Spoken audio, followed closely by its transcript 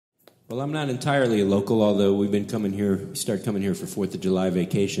Well, I'm not entirely a local, although we started coming here for 4th of July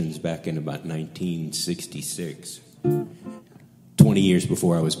vacations back in about 1966. 20 years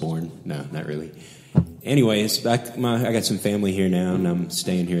before I was born. No, not really. Anyways, I got some family here now, and I'm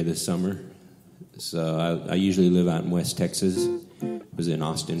staying here this summer. So I usually live out in West Texas. Was in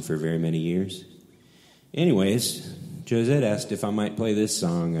Austin for very many years. Anyways, Josette asked if I might play this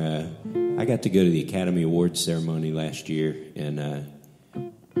song. I got to go to the Academy Awards ceremony last year, and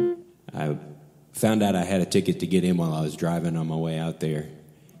I found out I had a ticket to get in while I was driving on my way out there,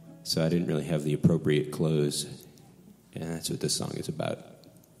 so I didn't really have the appropriate clothes, and that's what this song is about.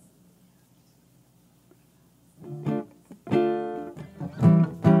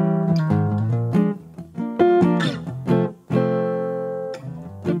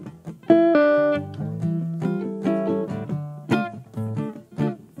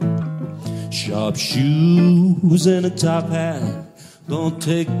 Sharp shoes and a top hat don't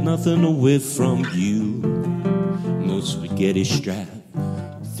take nothing away from you. No spaghetti strap,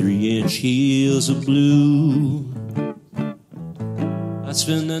 3-inch heels of blue. I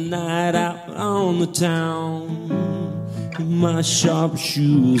spend the night out on the town, and my sharp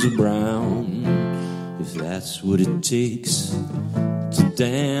shoes are brown. If that's what it takes to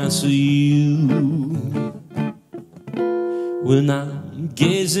dance with you. When I'm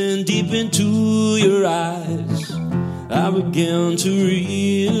gazing deep into your eyes, I began to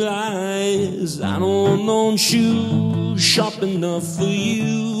realize I don't own shoes sharp enough for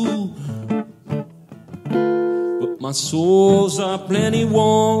you. But my soles are plenty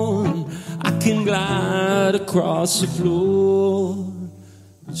worn, I can glide across the floor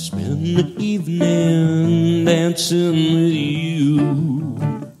and spend the evening dancing with you.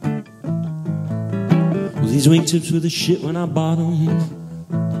 Well, these wingtips were the shit when I bought them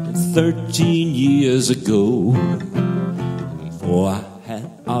 13 years ago. Before I had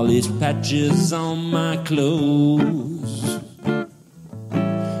all these patches on my clothes.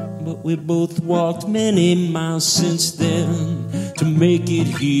 But we both walked many miles since then to make it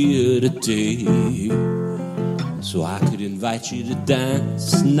here today, so I could invite you to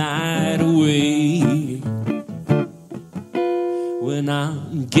dance the night away. When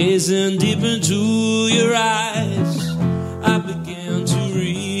I'm gazing deep into your eyes, I began to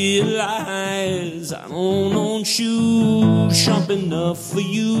realize I don't own shoes sharp enough for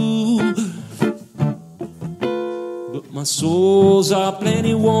you. But my soles are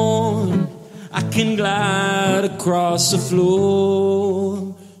plenty worn, I can glide across the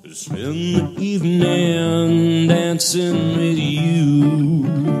floor, spend the evening dancing with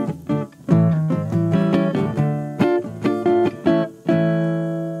you.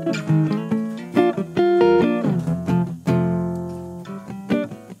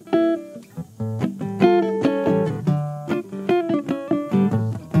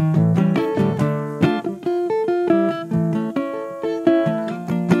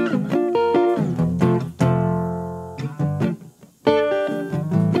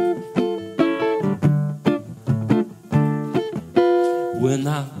 'When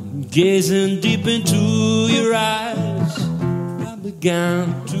I'm gazing deep into your eyes, I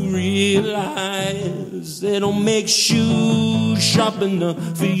began to realize they don't make shoes sharp enough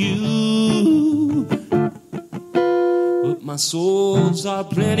for you. But my soles are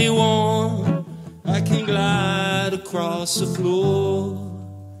plenty warm, I can glide across the floor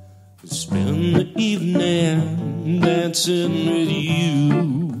and spend the evening dancing with you.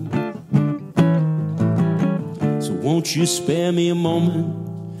 Won't you spare me a moment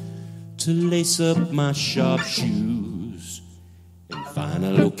to lace up my sharp shoes and find a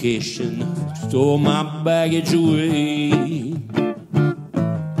location to store my baggage away?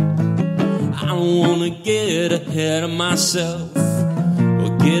 I don't want to get ahead of myself or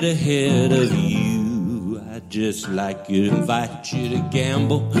get ahead of you. I'd just like to invite you to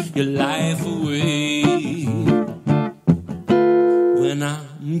gamble your life away. When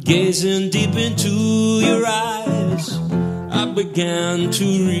I'm gazing deep into your eyes, I began to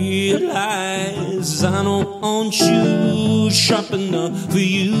realize I don't own shoes sharp enough for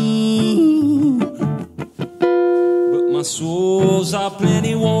you. But my soles are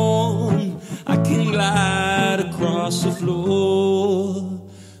plenty worn, I can glide across the floor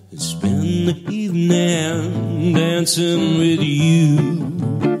and spend the evening dancing with you.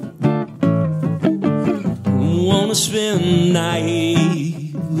 I wanna spend the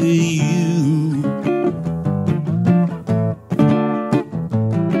night with you.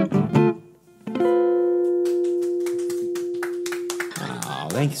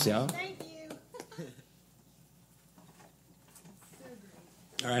 Thanks, y'all. Thank you.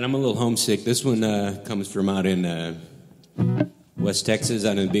 All right, I'm a little homesick. This one comes from out in West Texas,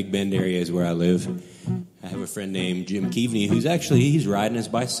 out in the Big Bend area is where I live. I have a friend named Jim Keaveney he's riding his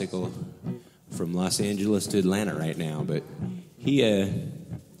bicycle from Los Angeles to Atlanta right now. But he's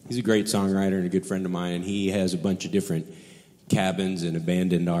a great songwriter and a good friend of mine, and he has a bunch of different cabins and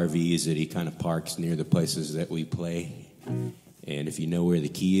abandoned RVs that he kind of parks near the places that we play. And if you know where the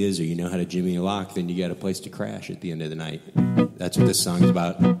key is or you know how to jimmy a lock, then you got a place to crash at the end of the night. That's what this song is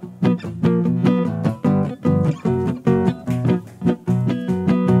about.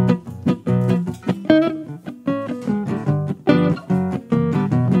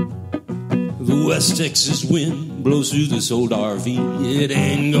 The West Texas wind blows through this old RV. It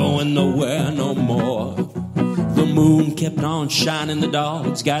ain't going nowhere no more. The moon kept on shining, the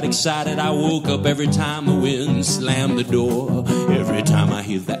dogs got excited. I woke up every time the wind slammed the door. Every time I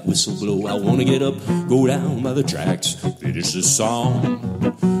hear that whistle blow, I want to get up, go down by the tracks, finish the song.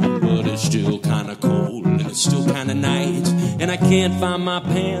 But it's still kind of cold and it's still kind of night, and I can't find my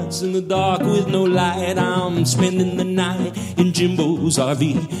pants in the dark with no light. I'm spending the night in Jimbo's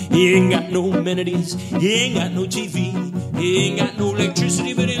RV. He ain't got no amenities, he ain't got no TV, he ain't got no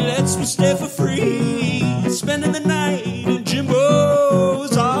electricity, but he lets me stay for free. Spending the night in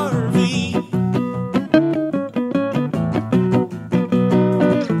Jimbo's RV.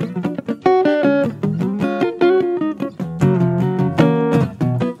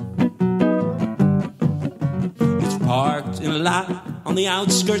 It's parked in a lot on the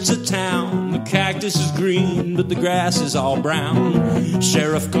outskirts of town. The cactus is green, but the grass is all brown.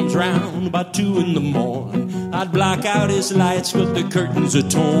 Sheriff comes round about 2 in the morning. I'd block out his lights, but the curtains are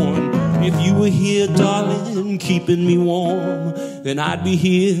torn. If you were here, darling, keeping me warm, then I'd be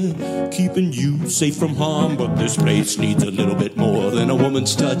here, keeping you safe from harm. But this place needs a little bit more than a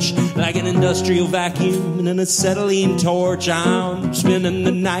woman's touch, like an industrial vacuum and an acetylene torch. I'm spending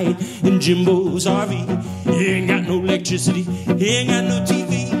the night in Jimbo's RV. He ain't got no electricity, he ain't got no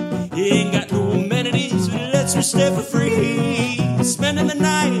TV, he ain't got no amenities, but he lets me stay for free. Spending the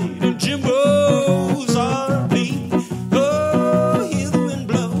night in Jimbo's RV. Oh, hear the wind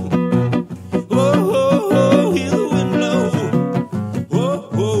blow. Oh, oh, oh, hear the wind blow. Oh,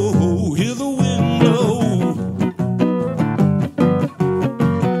 oh, oh, hear the wind blow.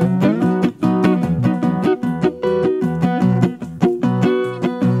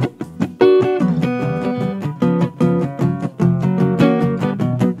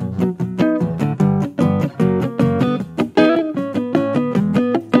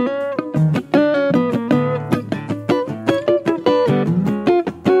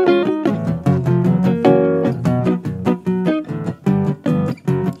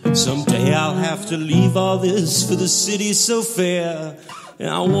 Someday I'll have to leave all this for the city so fair, and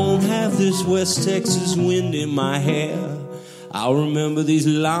I won't have this West Texas wind in my hair. I'll remember these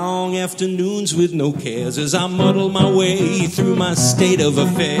long afternoons with no cares as I muddle my way through my state of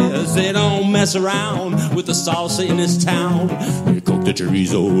affairs. They don't mess around with the salsa in this town. They cook the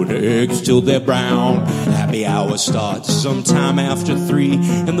chorizo and eggs till they're brown. Happy hour starts sometime after 3,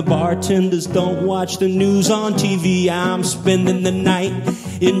 and the bartenders don't watch the news on TV. I'm spending the night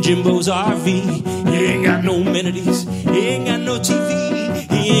in Jimbo's RV. He ain't got no amenities, he ain't got no TV,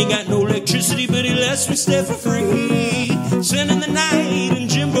 he ain't got no electricity, but he lets me stay for free. Spending the night in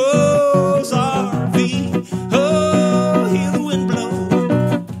Jimbo's RV. Oh, hear the wind blow.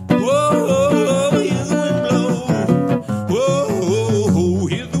 Oh, oh, oh, hear the wind blow. Oh, oh, oh,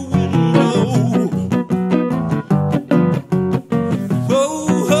 hear the wind blow.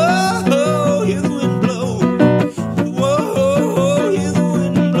 Oh, oh, oh, hear the wind blow. Oh, oh, oh, hear the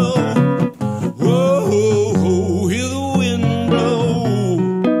wind blow. Oh, oh, oh, hear the wind blow.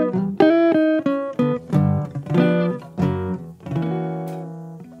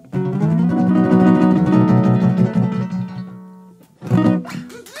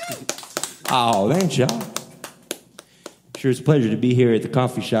 Oh, thanks, y'all. Sure, it's a pleasure to be here at the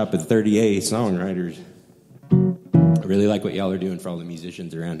coffee shop at 30A Songwriters. I really like what y'all are doing for all the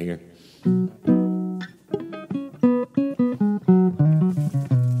musicians around here.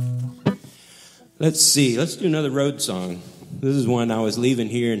 Let's see. Let's do another road song. This is one I was leaving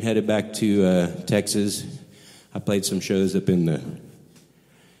here and headed back to Texas. I played some shows up in the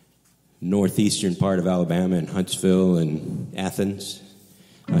northeastern part of Alabama in Huntsville and Athens.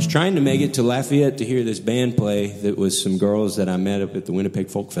 I was trying to make it to Lafayette to hear this band play that was some girls that I met up at the Winnipeg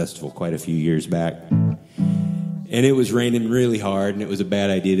Folk Festival quite a few years back. And it was raining really hard, and it was a bad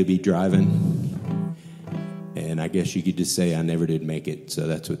idea to be driving. And I guess you could just say I never did make it, so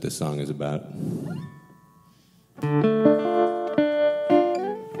that's what this song is about.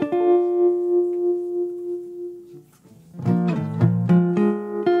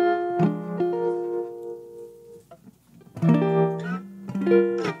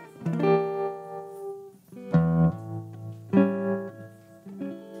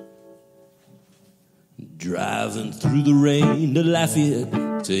 through the rain to laugh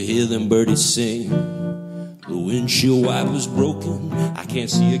at, to hear them birdies sing. The windshield wiper's broken, I can't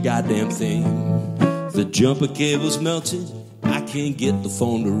see a goddamn thing. The jumper cable's melted, I can't get the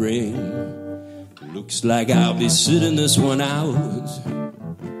phone to ring. Looks like I'll be sitting this one out.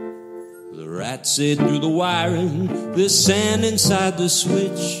 The rats ate through the wiring, there's sand inside the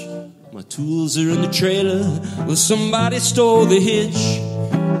switch. My tools are in the trailer, well somebody stole the hitch.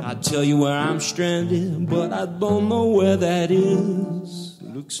 I'd tell you where I'm stranded, but I don't know where that is.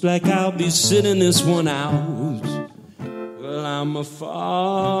 Looks like I'll be sitting this one out. Well, I'm a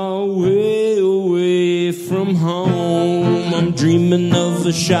far way away from home. I'm dreaming of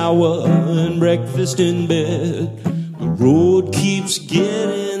a shower and breakfast in bed. The road keeps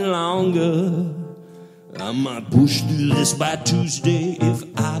getting longer. I might push through this by Tuesday if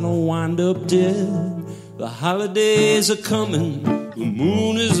I don't wind up dead. The holidays are coming, the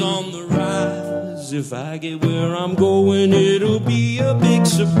moon is on the rise. If I get where I'm going, it'll be a big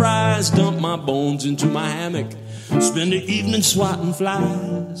surprise. Dump my bones into my hammock, spend the evening swatting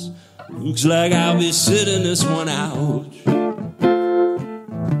flies. Looks like I'll be sitting this one out.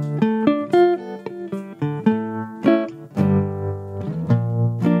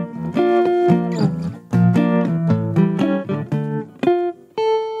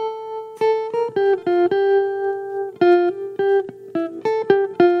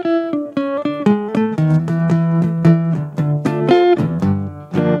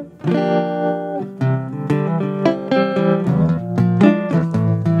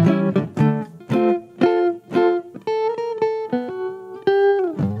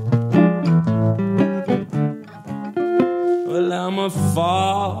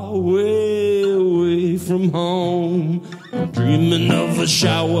 Far way away from home. I'm dreaming of a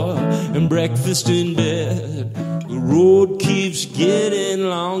shower and breakfast in bed. The road keeps getting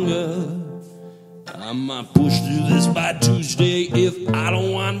longer. I might push through this by Tuesday if I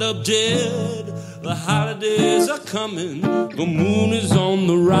don't wind up dead. The holidays are coming, the moon is on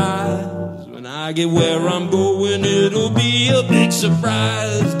the rise. When I get where I'm going, it'll be a big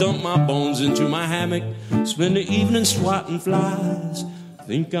surprise. Dump my bones into my hammock, spend the evening swatting flies.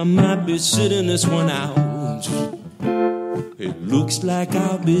 Think I might be sitting this one out. It looks like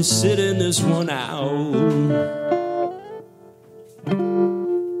I'll be sitting this one out.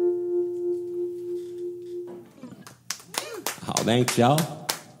 Oh, thanks, y'all.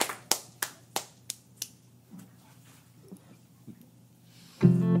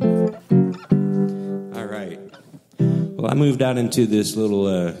 All right. Well, I moved out into this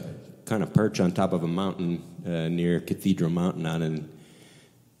little kind of perch on top of a mountain near Cathedral Mountain out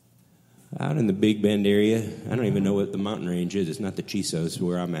in the Big Bend area. I don't even know what the mountain range is. It's not the Chisos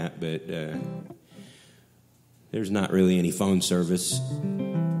where I'm at, but there's not really any phone service.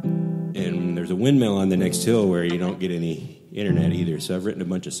 And there's a windmill on the next hill where you don't get any internet either. So I've written a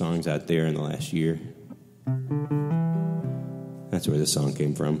bunch of songs out there in the last year. That's where this song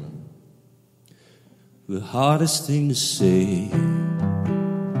came from. The hardest thing to say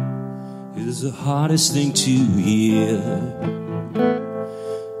is the hardest thing to hear.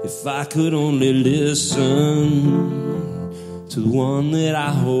 If I could only listen to the one that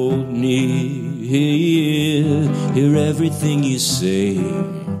I hold near, hear everything you say,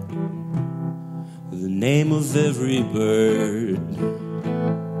 the name of every bird,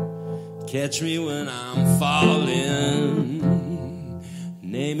 catch me when I'm falling,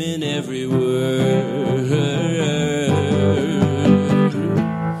 naming every word.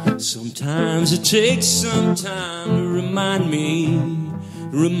 Sometimes it takes some time to remind me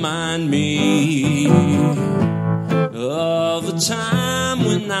of the time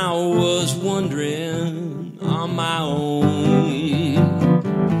when I was wandering on my own.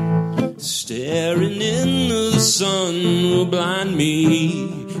 Staring into the sun will blind me,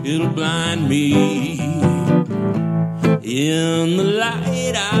 it'll blind me. In the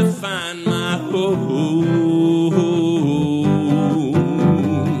light I find my home.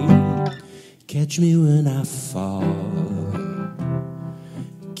 Catch me when I fall,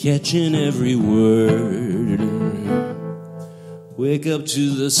 catching every word. Wake up to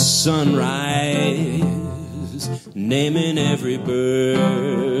the sunrise, naming every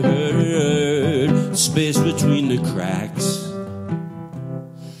bird. Space between the cracks,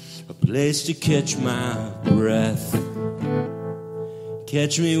 a place to catch my breath.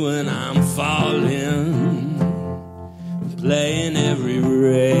 Catch me when I'm falling, playing every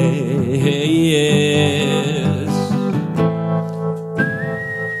race.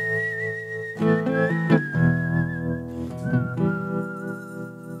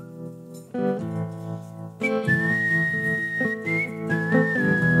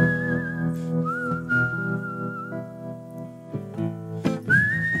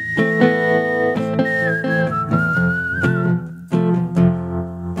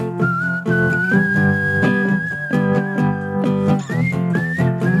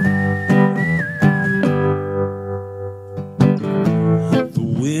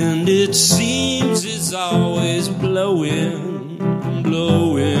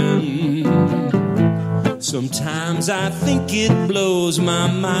 Sometimes I think it blows my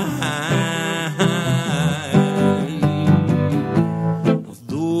mind.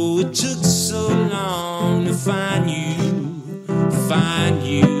 Although it took so long to find you,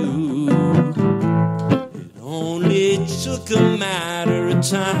 it only took a matter of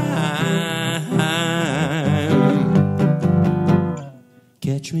time.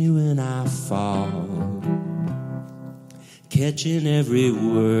 Catch me when I fall, catching every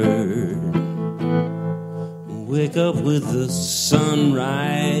word. Wake up with the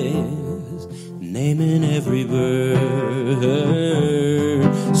sunrise, naming every bird.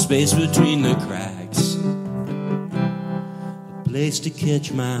 Space between the cracks, a place to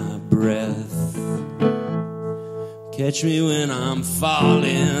catch my breath. Catch me when I'm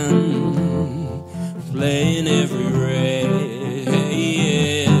falling, playing every race.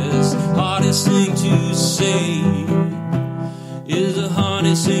 Hardest thing to say is the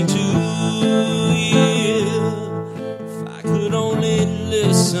hardest thing to hear. If I could only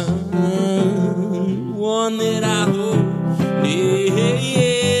listen, one that I hope, hear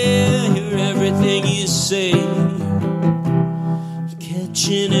everything you say,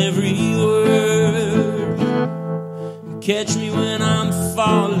 catching every word. Catch me when I'm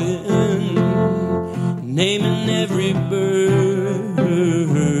falling, naming every bird.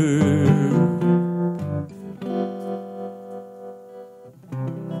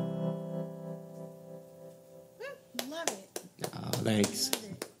 Love it. Oh, thanks.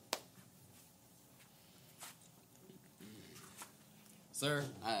 Sir,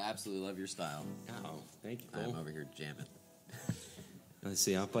 I absolutely love your style. Oh, thank you, I'm Cole. over here jamming. Let's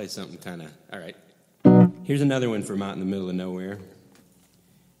see, I'll play something kind of... All right. Here's another one from out in the middle of nowhere,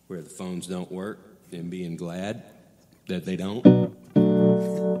 where the phones don't work, and being glad that they don't.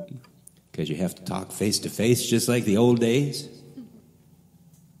 Because you have to talk face to face, just like the old days.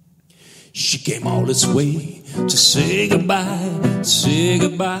 She came all this way to say goodbye, say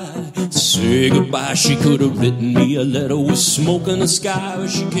goodbye, say goodbye. She could have written me a letter with smoke in the sky, but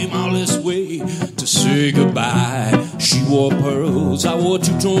she came all this way to say goodbye. She wore pearls, I wore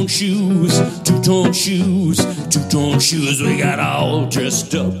two-tone shoes, two-tone shoes, two-tone shoes. We got all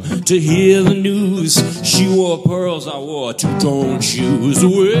dressed up to hear the news. She wore pearls, I wore two-tone shoes.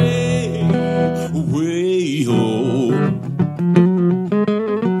 Way, way, oh.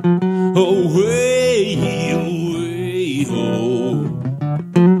 Oh, way, way, oh.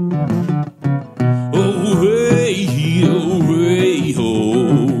 Oh, way, oh, way,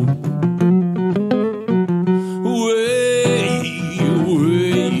 oh. Way,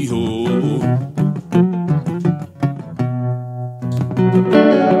 way, oh.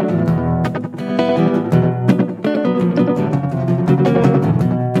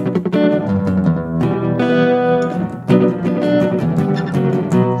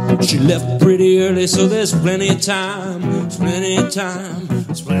 She left pretty early, so there's plenty of time. There's plenty of time.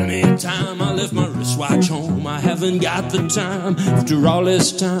 There's plenty of time. I left my wristwatch home. I haven't got the time. After all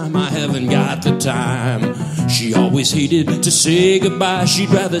this time, I haven't got the time. She always hated to say goodbye. She'd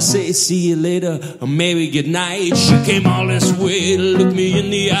rather say see you later or maybe good night. She came all this way to look me in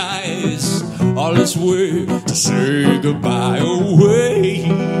the eyes. All this way to say goodbye. Away,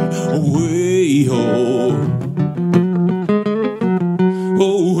 away, oh.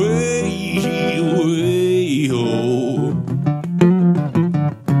 Away, away, oh.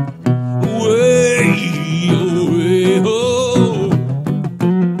 Away, away, oh.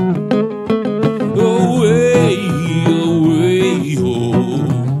 Away, away, oh.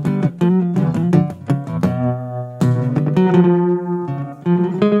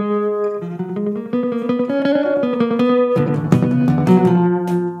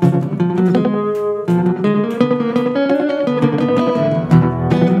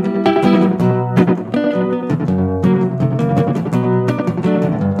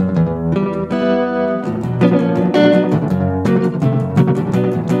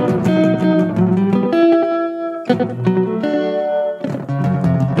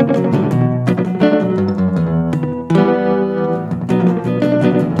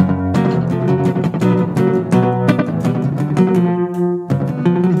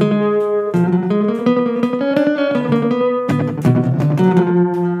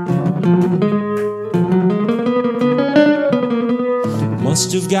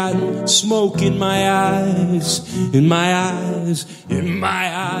 Must have gotten smoke in my eyes, in my eyes, in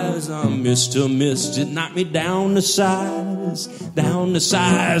my eyes. I missed her, missed it, knocked me down to size, down to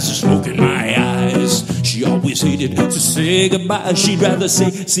size. Smoke in my eyes. She always hated to say goodbye. She'd rather say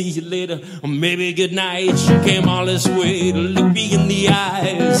see you later or maybe good night. She came all this way to look me in the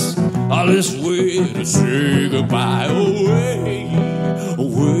eyes, all this way to say goodbye. Away,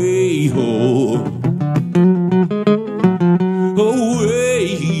 away, oh.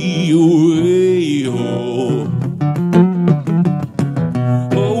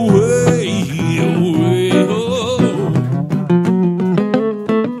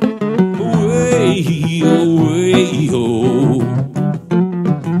 away, away, oh.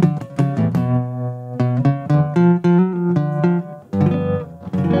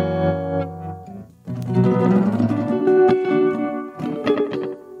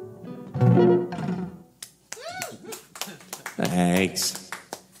 Thanks.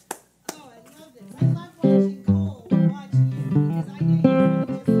 Oh, I love this. I love watching Cole watch you because I know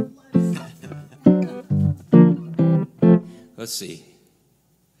you just love. Let's see.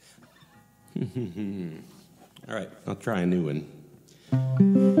 All right, I'll try a new one.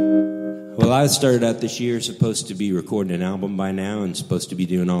 Well, I started out this year supposed to be recording an album by now and supposed to be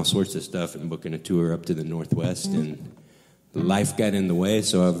doing all sorts of stuff and booking a tour up to the Northwest, and life got in the way,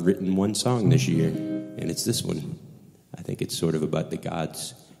 so I've written one song this year, and it's this one. I think it's sort of about the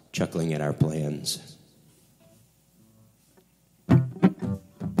gods chuckling at our plans.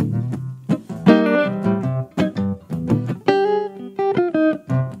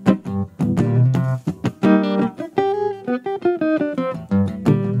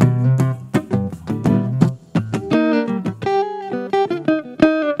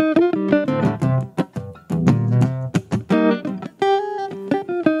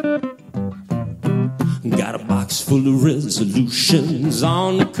 Got a box full of resolutions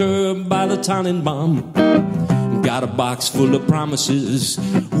on the curb by the Tannenbaum. Got a box full of promises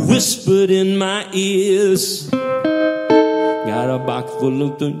whispered in my ears. Got a box full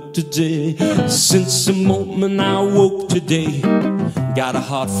of things today since the moment I woke today. Got a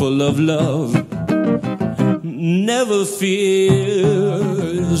heart full of love, never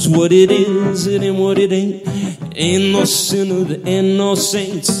fears what it is, it ain't what it ain't. Ain't no sinner, there ain't no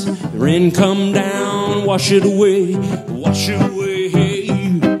saints. Rain come down, wash it away, wash it away.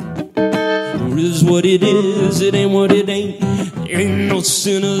 It is what it is, it ain't what it ain't. Ain't no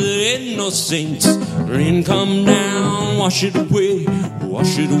sinner, there ain't no saints. Rain come down, wash it away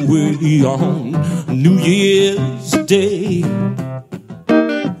on New Year's Day.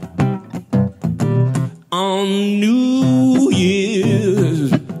 On New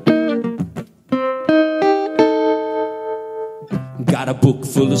Year's. Got a book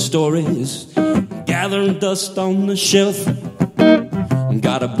full of stories, gathering dust on the shelf.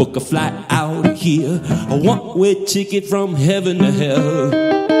 Got a book a flight out of here, a one-way ticket from heaven to hell.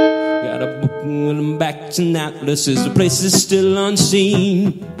 Got a book going back to Atlas, the place is still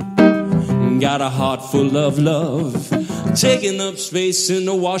unseen. Got a heart full of love, taking up space in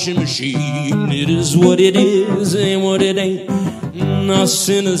the washing machine. It is what it is, ain't what it ain't. No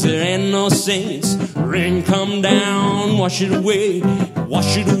sinners, there ain't no saints. Rain come down, wash it away,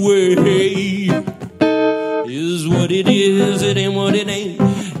 wash it away. Is what it is, it ain't what it ain't.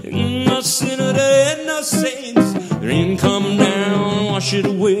 No sinner, there ain't no saints. Rain come down, wash it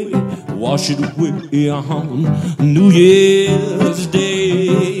away on New Year's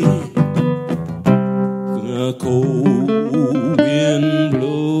Day. A cold wind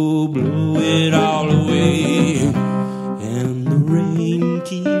blow, blow it all away, and the rain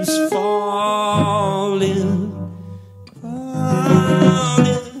keeps falling,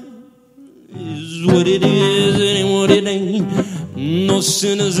 falling. Is what it is, it ain't what it ain't. No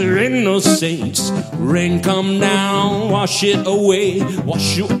sinners, there ain't no saints. Rain come down, wash it away,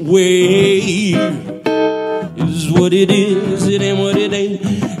 wash it away. Is what it is, it ain't what it ain't.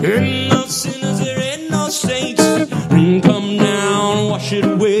 Ain't no sinners, there ain't no saints. Rain come down, wash it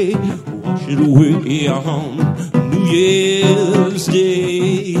away on New Year's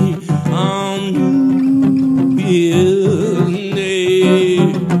Day. On New Year's Day.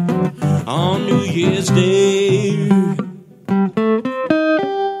 On New Year's Day.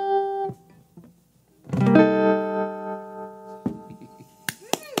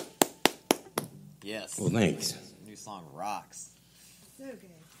 Yes. Well, thanks. New song rocks. So good.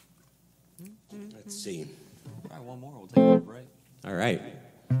 Let's see. All right, one more. We'll take a break. All right.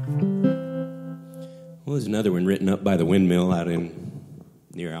 Well, there's another one written up by the windmill out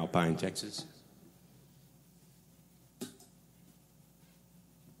near Alpine, Texas.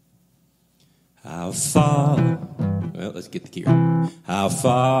 How far? Well, let's get the key right. How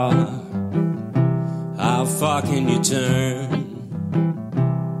far can you turn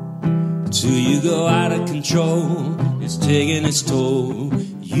till you go out of control? It's taking its toll,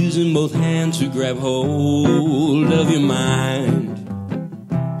 using both hands to grab hold of your mind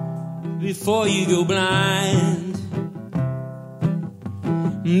before you go blind.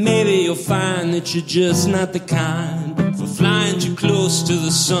 Maybe you'll find that you're just not the kind for flying too close to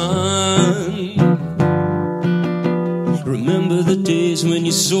the sun. Remember the days when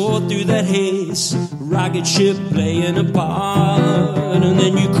you soared through that haze, rocket ship playing a part, and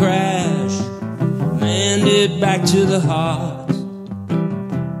then you crash, landed back to the heart.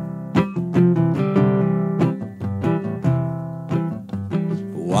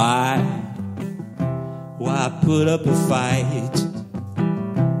 put up a fight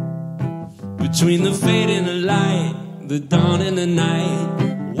between the fade and the light, the dawn and the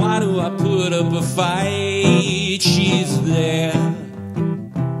night? Why do I put up a fight? She's there,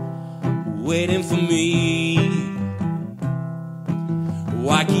 waiting for me.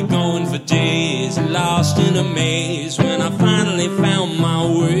 Why keep going for days, lost in a maze, when I finally found my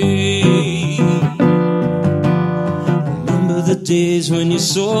way? Remember the days when you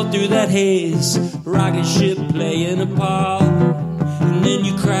soared through that haze, rocket ship playing a part, and then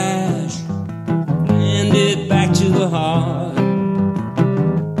you crashed, landed back to the heart.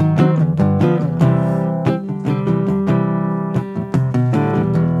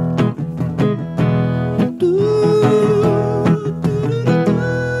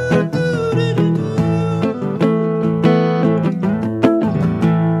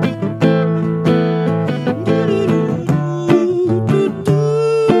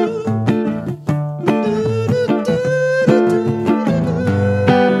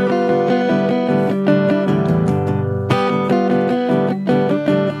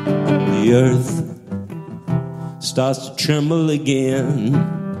 The earth starts to tremble again,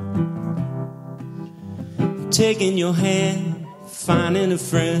 taking your hand, finding a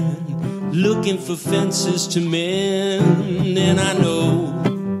friend, looking for fences to mend. And I know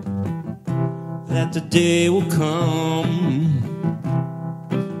that the day will come,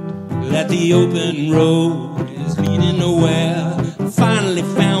 that the open road is leading nowhere. Finally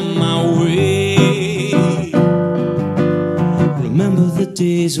found my way. Remember the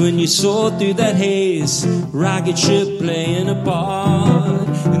days when you soared through that haze, rocket ship playing a part,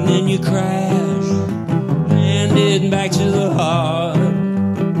 and then you crashed, landed back to the heart.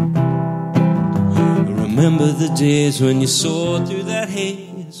 Remember the days when you soared through that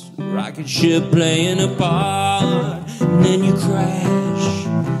haze, rocket ship playing a part, and then you crashed,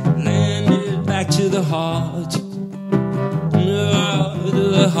 landed back to the heart, to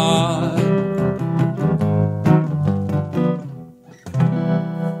the heart.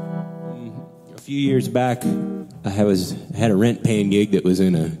 A few years back, I had a rent-paying gig that was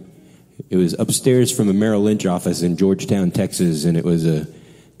it was upstairs from a Merrill Lynch office in Georgetown, Texas, and it was a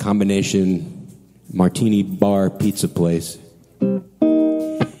combination martini bar pizza place.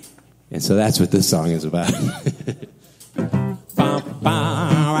 And so that's what this song is about.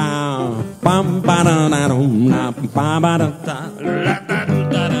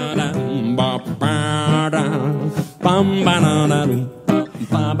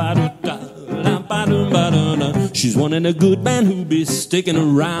 She's wanting a good man who'll be sticking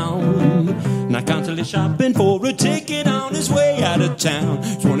around, not constantly shopping for a ticket on his way out of town.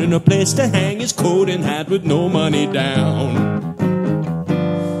 She's wanting a place to hang his coat and hat with no money down.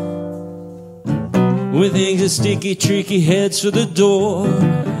 With things are sticky, tricky, heads for the door,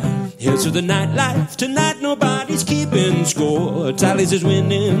 heads for the nightlife. Tonight nobody's keeping score. Tallies his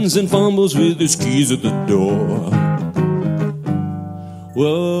winnings and fumbles with his keys at the door.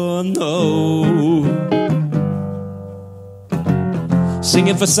 Whoa, no.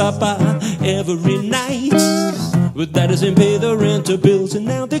 Singing for supper every night, but that doesn't pay the rent or bills, and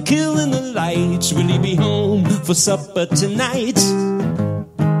now they're killing the lights. Will he be home for supper tonight?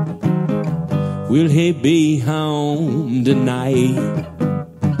 Will he be home tonight?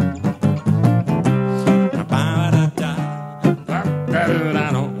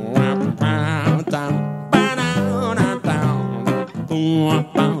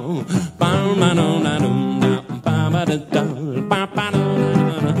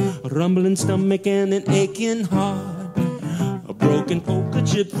 Rumbling stomach and an aching heart, a broken poker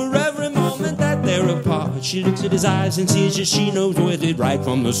chip for every moment that they're apart. She looks at his eyes and sees that she knows what it right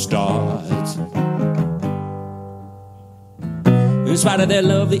from the start. In spite of their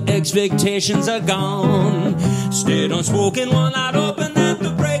love, the expectations are gone. Stayed unspoken, one night open at the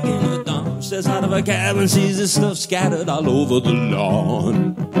breaking of dawn. Steps out of a cab and sees the stuff scattered all over the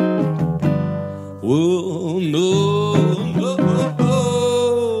lawn. Whoa, no, no, no, no.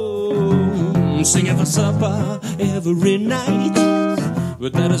 Singing for supper every night,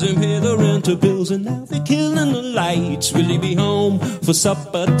 but that doesn't pay the rent or bills, and now they're killing the lights. Will he be home for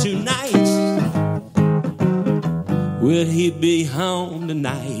supper tonight? Will he be home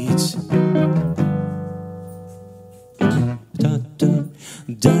tonight? Da da da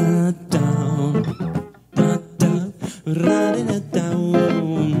da da da, riding it down,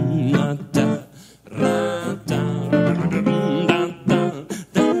 da da da da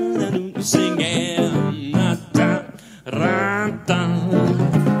da, singing da da da da.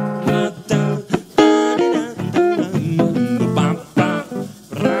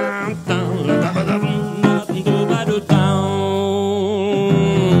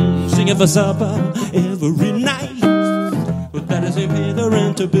 For supper every night, doesn't pay the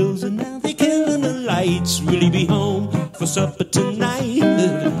rent or bills, and now they're killing the lights. Will he be home for supper tonight?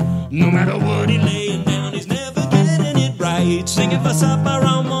 No matter what he's laying down, he's never getting it right. Singing for supper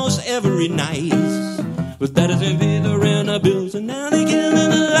almost every night. But that doesn't pay the rent or bills, and now they're killing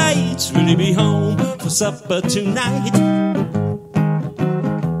the lights. Will he be home for supper tonight?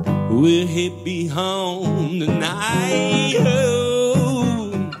 Will he be home tonight?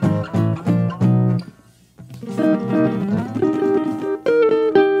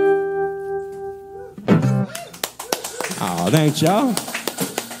 Oh, thanks, y'all.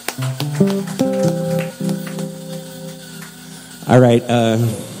 All right.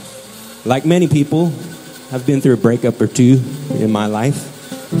 Like many people, I've been through a breakup or two in my life.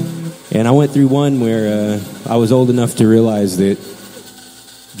 And I went through one where I was old enough to realize that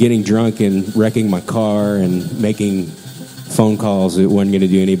getting drunk and wrecking my car and making phone calls, it wasn't going to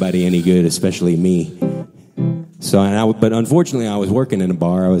do anybody any good, especially me. But unfortunately, I was working in a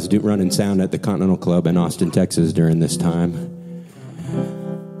bar. I was running sound at the Continental Club in Austin, Texas during this time.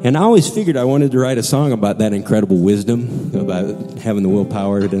 And I always figured I wanted to write a song about that incredible wisdom, about having the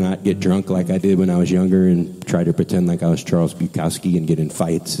willpower to not get drunk like I did when I was younger and try to pretend like I was Charles Bukowski and get in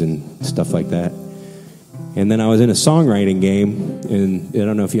fights and stuff like that. And then I was in a songwriting game, and I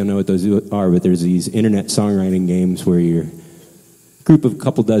don't know if you know what those are, but there's these internet songwriting games where you're a group of a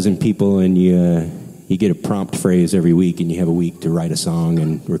couple dozen people and you get a prompt phrase every week, and you have a week to write a song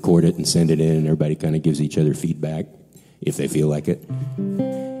and record it and send it in, and everybody kind of gives each other feedback if they feel like it.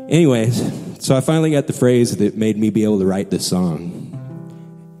 Anyways, so I finally got the phrase that made me be able to write this song.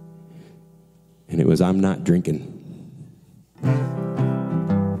 And it was, "I'm not drinking."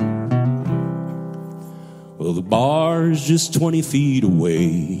 Well, the bar's just 20 feet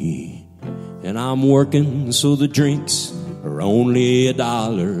away, and I'm working so the drinks are only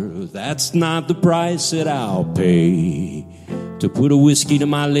 $1. That's not the price that I'll pay to put a whiskey to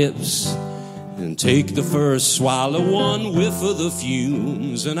my lips and take the first swallow, one whiff of the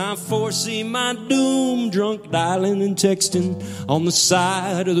fumes, and I foresee my doom, drunk dialing and texting on the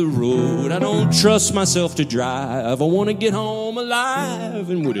side of the road. I don't trust myself to drive. I want to get home alive.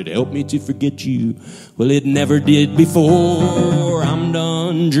 And would it help me to forget you? Well, it never did before. I'm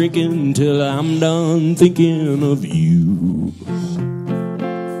done drinking till I'm done thinking of you.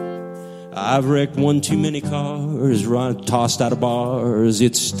 I've wrecked one too many cars, tossed out of bars.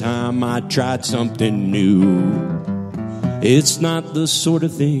 It's time I tried something new. It's not the sort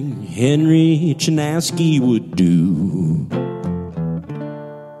of thing Henry Chinaski would do.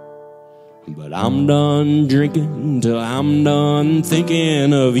 But I'm done drinking till I'm done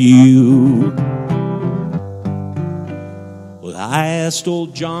thinking of you. Well, I asked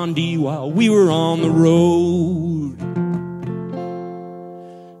old John D. while we were on the road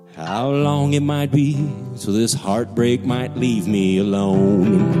how long it might be so this heartbreak might leave me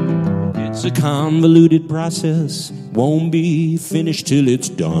alone. It's a convoluted process, won't be finished till it's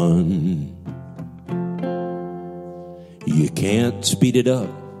done. You can't speed it up,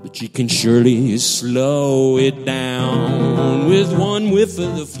 but you can surely slow it down. With one whiff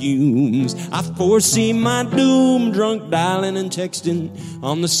of the fumes, I foresee my doom, drunk dialing and texting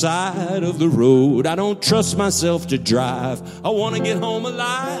on the side of the road. I don't trust myself to drive. I want to get home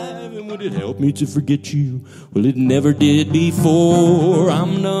alive. And would it help me to forget you? Well, it never did before.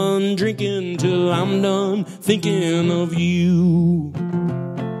 I'm done drinking till I'm done thinking of you.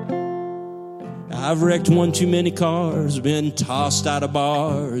 I've wrecked one too many cars, been tossed out of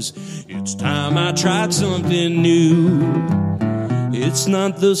bars. It's time I tried something new. It's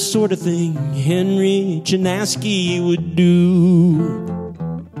not the sort of thing Henry Chinaski would do.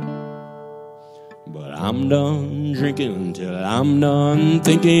 But I'm done drinking till I'm done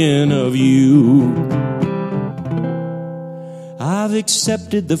thinking of you. I've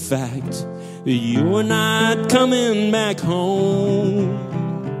accepted the fact that you're not coming back home.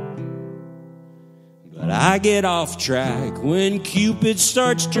 But I get off track when Cupid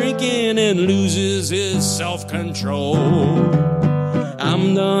starts drinking and loses his self-control.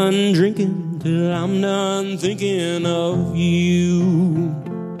 I'm done drinking till I'm done thinking of you.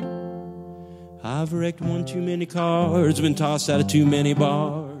 I've wrecked one too many cars, been tossed out of too many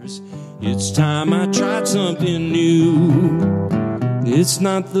bars. It's time I tried something new. It's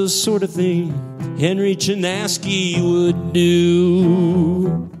not the sort of thing Henry Chinaski would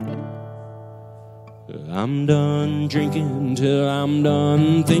do. I'm done drinking till I'm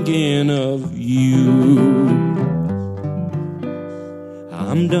done thinking of you.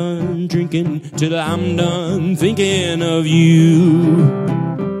 I'm done drinking till I'm done thinking of you.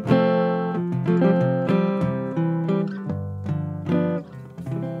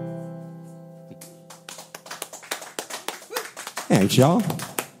 Thanks, y'all.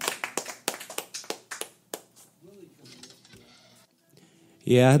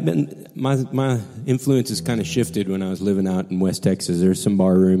 Yeah, my influence has kind of shifted when I was living out in West Texas. There's some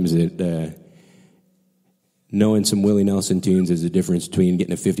bar rooms that knowing some Willie Nelson tunes is the difference between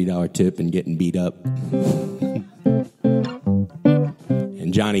getting a $50 tip and getting beat up.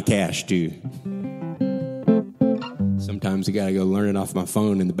 And Johnny Cash, too. Sometimes I got to go learn it off my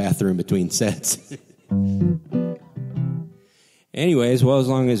phone in the bathroom between sets. Anyways, well, as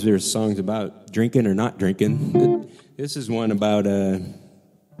long as there's songs about drinking or not drinking, this is one about, I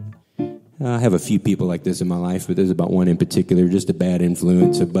have a few people like this in my life, but there's about one in particular, just a bad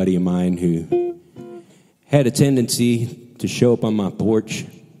influence, a buddy of mine who had a tendency to show up on my porch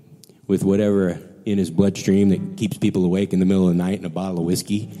with whatever in his bloodstream that keeps people awake in the middle of the night and a bottle of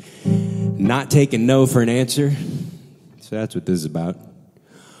whiskey, not taking no for an answer. So that's what this is about.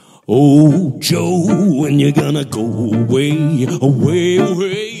 Oh, Joe, when you gonna go away, away,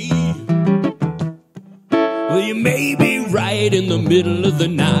 away? Well, you may be right in the middle of the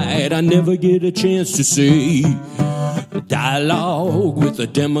night. I never get a chance to say a dialogue with a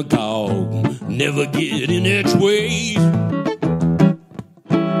demagogue. Never get in its way.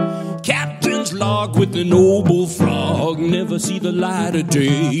 Captain's log with the noble frog. Never see the light of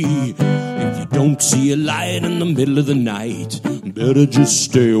day. If you don't see a light in the middle of the night, better just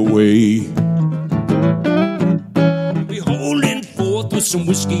stay away. Be holding forth with some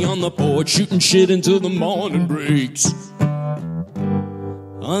whiskey on the porch, shooting shit until the morning breaks.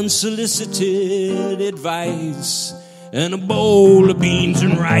 Unsolicited advice and a bowl of beans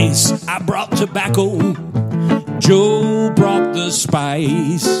and rice. I brought tobacco, Joe brought the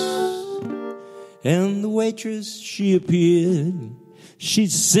spice. And the waitress, she appeared.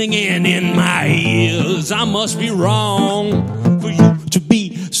 She's singing in my ears. I must be wrong for you to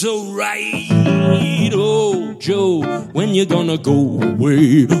be so right. Oh, Joe, when you gonna go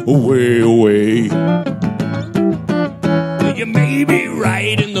away, away, away? You may be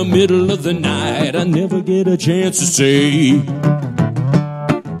right in the middle of the night. I never get a chance to say.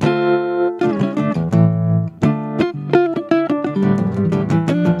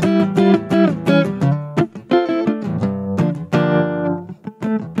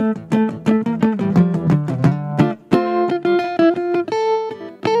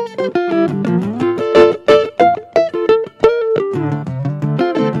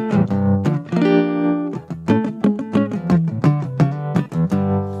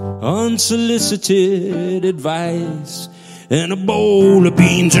 Unsolicited advice and a bowl of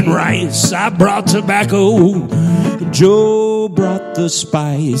beans and rice. I brought tobacco, Joe brought the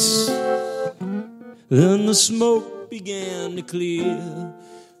spice. Then the smoke began to clear.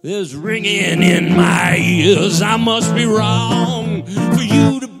 There's ringing in my ears. I must be wrong for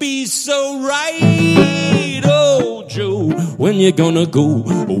you to be so right. Oh, Joe, when you gonna go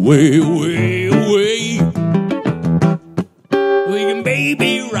away, away, away? Well, you may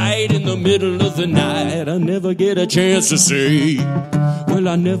be right in the middle of the night. I never get a chance to say. Well,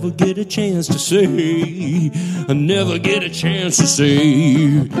 I never get a chance to say. I never get a chance to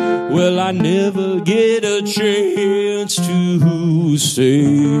say. Well, I never get a chance to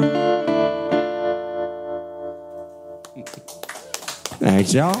say.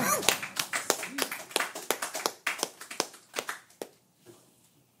 Thanks, y'all.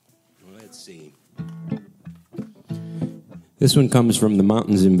 Let's see. This one comes from the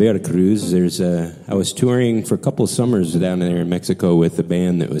mountains in Veracruz. I was touring for a couple of summers down there in Mexico with a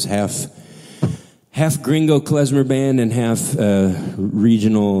band that was half gringo klezmer band and half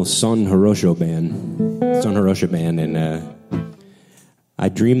regional son jarocho band. And I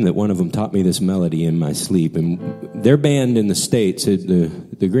dreamed that one of them taught me this melody in my sleep. And their band in the States,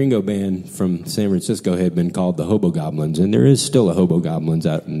 the gringo band from San Francisco, had been called the Hobo Goblins. And there is still a Hobo Goblins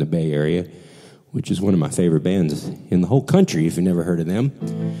out in the Bay Area, which is one of my favorite bands in the whole country, if you've never heard of them.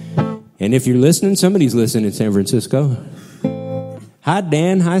 And if you're listening, somebody's listening in San Francisco. Hi,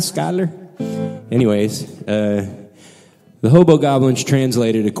 Dan. Hi, Skyler. Anyways, the Hobo Goblins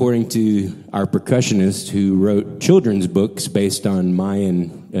translated according to our percussionist who wrote children's books based on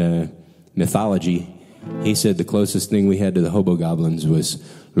Mayan mythology. He said the closest thing we had to the Hobo Goblins was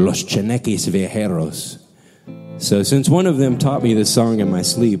Los Chaneques Viajeros. So since one of them taught me this song in my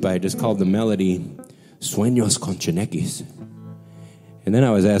sleep, I just called the melody Sueños con Chaneques. And then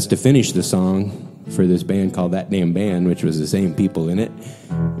I was asked to finish the song for this band called That Damn Band, which was the same people in it.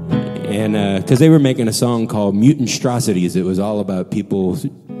 And because they were making a song called Mutanstrosities. It was all about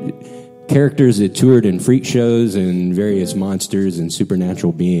characters that toured in freak shows and various monsters and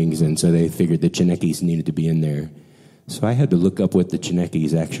supernatural beings. And so they figured the Chaneques needed to be in there. So I had to look up what the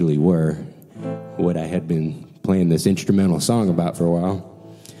Chaneques actually were, what I had been playing this instrumental song about for a while.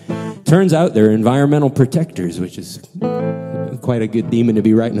 Turns out they're environmental protectors, which is quite a good demon to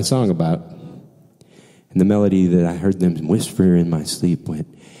be writing a song about. And the melody that I heard them whisper in my sleep went,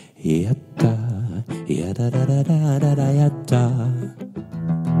 yatta, yatta, da, da, da, da, da, yatta,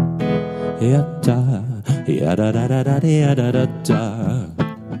 yatta, yatta, da, da, da, da, da, da, da,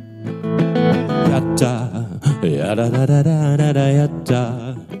 yatta, yatta, da, da, da, da, da, yatta,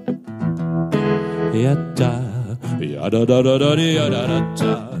 yatta, yatta, da, da, da, da, da,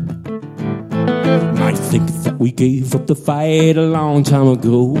 da. Might think that we gave up the fight a long time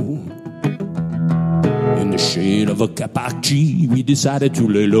ago. In the shade of a capac tree, we decided to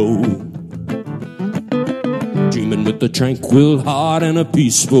lay low. Dreaming with a tranquil heart and a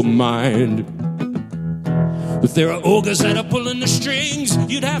peaceful mind. If there are ogres that are pulling the strings,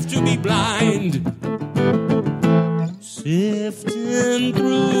 you'd have to be blind. Sifting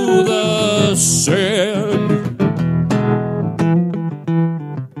through the sand.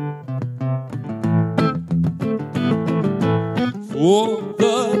 For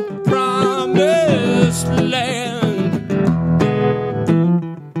the promised land.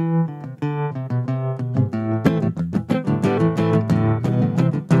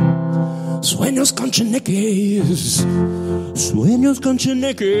 Sueños con chineques, sueños con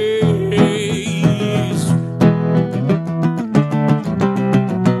chineques.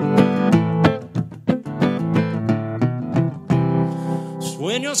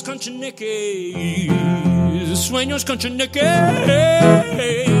 Sueños con chineques, sueños con chineques.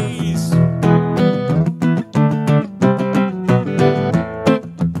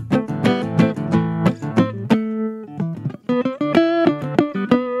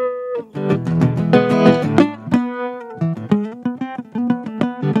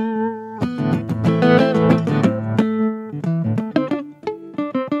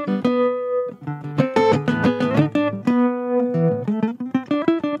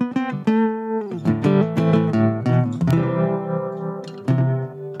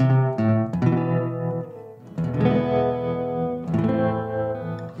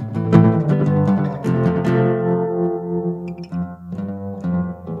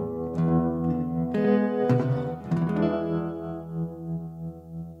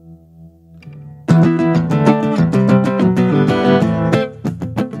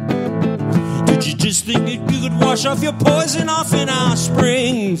 Wash off your poison off in our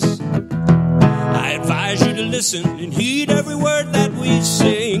springs. I advise you to listen and heed every word that we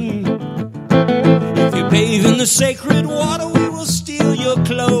sing. If you bathe in the sacred water, we will steal your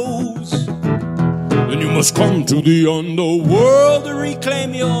clothes. Then you must come to the underworld to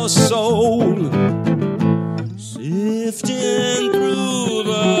reclaim your soul. Sifting through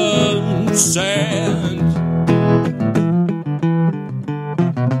the sand.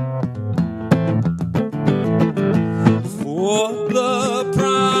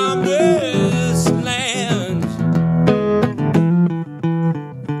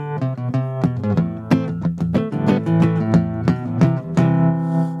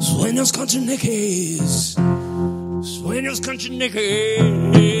 Sueños con chineques, sueños con chineques.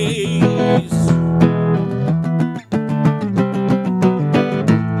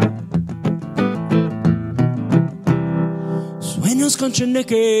 Sueños con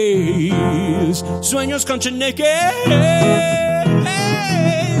chineques, sueños con chineques.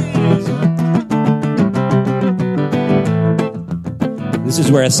 This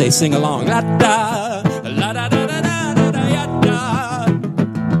is where I say sing along. La da, la da da da da da da ya da,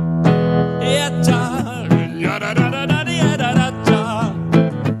 ya da, ya da da da da ya da da da,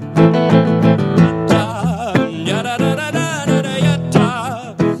 ya da da da da da ya da,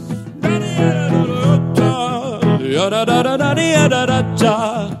 ya da da da da ya da da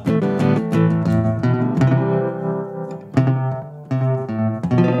da.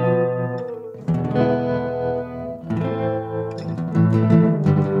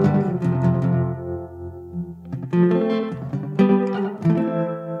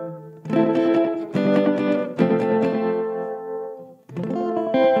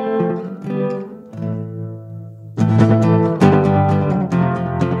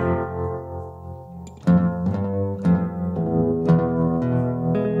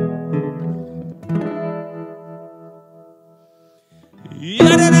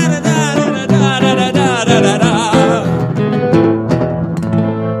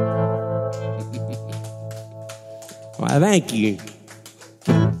 Why, thank you.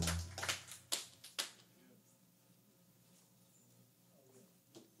 All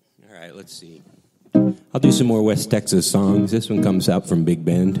right, let's see. I'll do some more West Texas songs. This one comes out from Big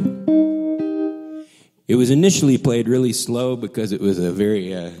Bend. It was initially played really slow because it was a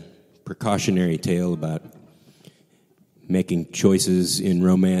very precautionary tale about making choices in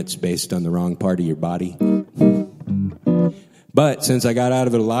romance based on the wrong part of your body. But since I got out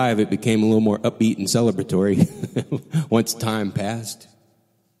of it alive, it became a little more upbeat and celebratory once time passed.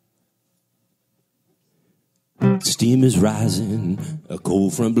 Steam is rising, a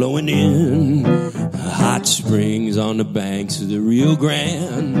cold front blowing in, hot springs on the banks of the Rio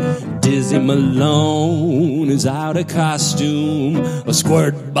Grande. Dizzy Malone is out of costume, a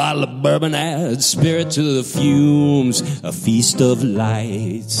squirt bottle of bourbon adds spirit to the fumes, a feast of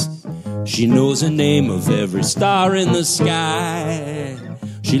lights. She knows the name of every star in the sky.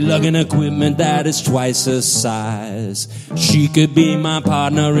 She lugging equipment that is twice her size. She could be my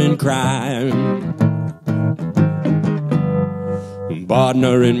partner in crime.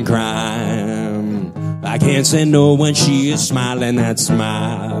 Partner in crime. I can't say no when she is smiling that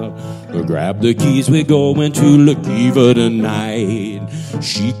smile. Grab the keys, we're going to La Kiva tonight.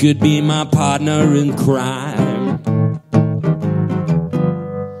 She could be my partner in crime.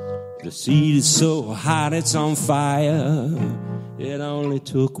 The seat is so hot it's on fire. It only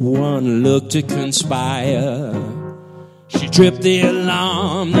took one look to conspire. She tripped the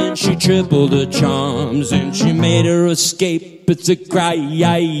alarm, then she tripled her charms, and she made her escape. It's a cry,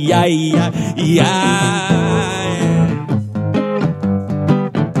 yeah, yeah, yeah, yeah.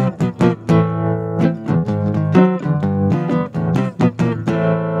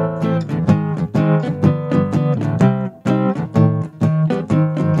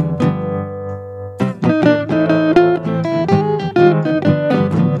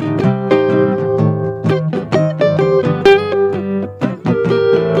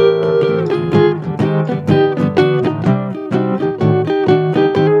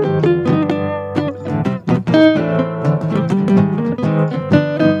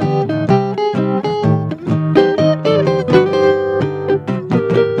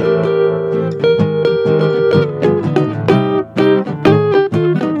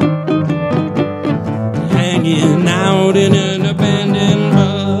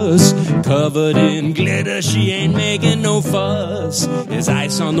 Covered in glitter, she ain't making no fuss. There's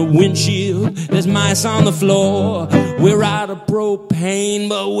ice on the windshield, there's mice on the floor. We're out of propane,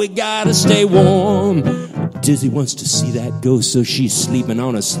 but we gotta stay warm. Dizzy wants to see that ghost, so she's sleeping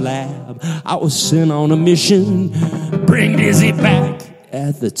on a slab. I was sent on a mission, bring Dizzy back.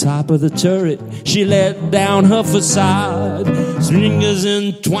 At the top of the turret, she let down her facade. Fingers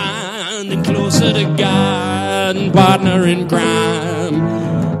entwined and closer to God, and partner in crime.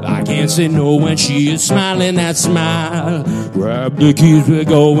 I can't say no when she is smiling that smile. Grab the keys, we're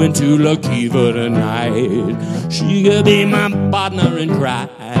going to La Kiva tonight. She could be my partner in crime.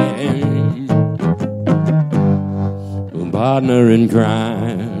 Partner in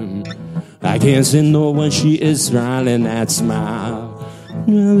crime. I can't say no when she is smiling that smile.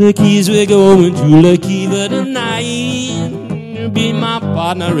 Grab the keys, we're going to La Kiva tonight. Be my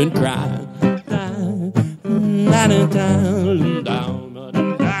partner in crime.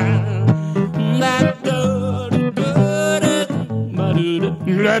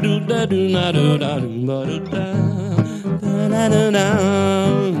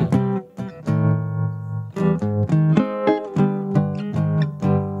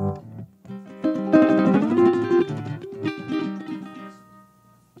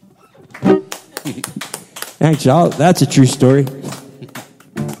 Thanks, y'all. That's a true story.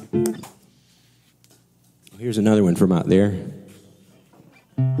 Here's another one from out there.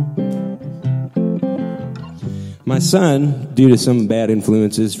 My son, due to some bad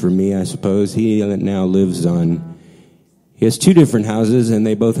influences for me, I suppose, he now lives on... He has two different houses, and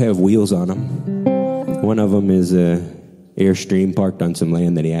they both have wheels on them. One of them is a Airstream parked on some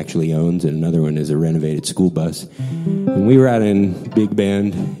land that he actually owns, and another one is a renovated school bus. And we were out in big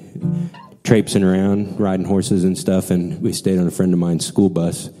band, traipsing around, riding horses and stuff, and we stayed on a friend of mine's school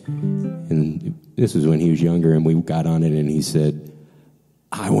bus. And this was when he was younger, and we got on it, and he said,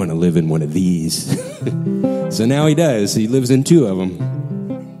 I want to live in one of these. So now he does. He lives in two of them.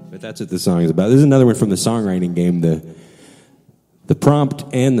 But that's what the song is about. This is another one from the songwriting game. The prompt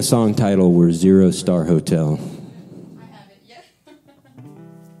and the song title were 0 Star Hotel. I have it, yep.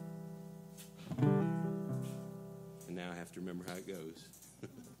 And now I have to remember how it goes.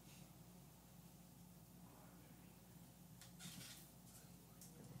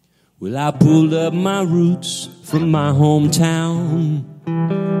 Well, I pulled up my roots from my hometown.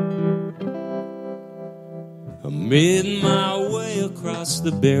 I made my way across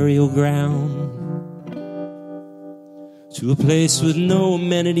the burial ground to a place with no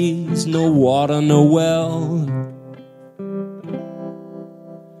amenities, no water, no well.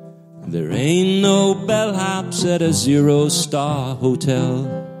 There ain't no bellhops at a 0 Star hotel.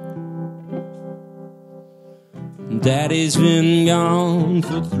 Daddy's been gone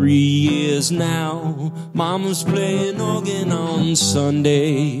for 3 years now. Mama's playing organ on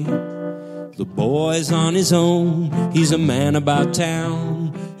Sunday. The boy's on his own, he's a man about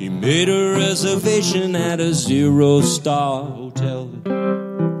town. He made a reservation at a 0-star hotel.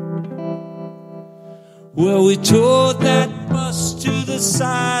 Well, we towed that bus to the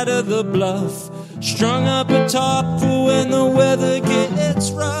side of the bluff, strung up atop for when the weather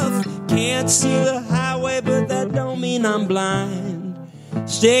gets rough. Can't see the highway, but that don't mean I'm blind.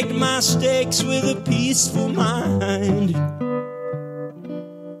 Staked my stakes with a peaceful mind.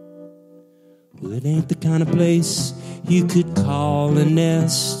 Well, it ain't the kind of place you could call a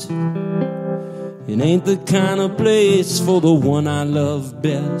nest. It ain't the kind of place for the one I love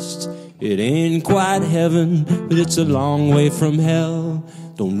best. It ain't quite heaven, but it's a long way from hell.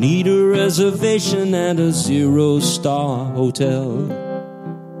 Don't need a reservation at a 0-star hotel.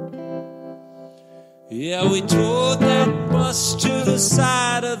 Yeah, we towed that bus to the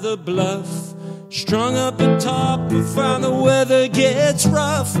side of the bluff, strung up atop before the weather gets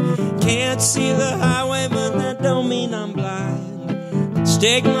rough. Can't see the highway, but that don't mean I'm blind.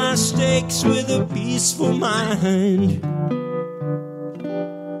 Stake my stakes with a peaceful mind.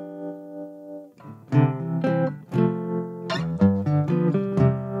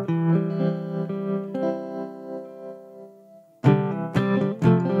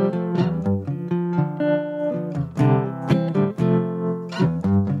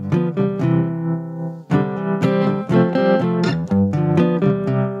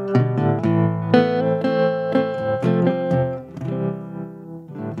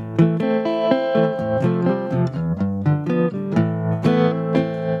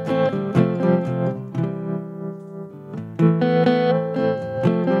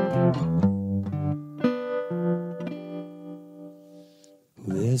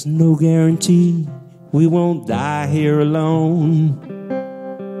 There's no guarantee we won't die here alone,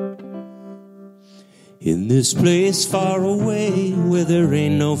 in this place far away where there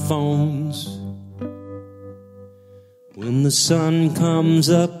ain't no phones. When the sun comes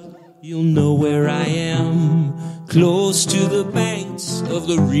up, you'll know where I am, close to the banks of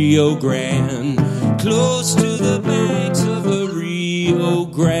the Rio Grande, close to the banks of the Rio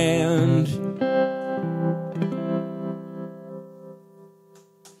Grande.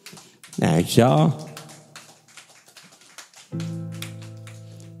 Thanks, y'all.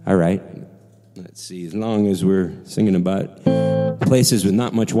 All right. Let's see. As long as we're singing about places with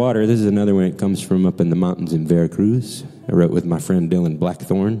not much water, this is another one that comes from up in the mountains in Veracruz. I wrote with my friend Dylan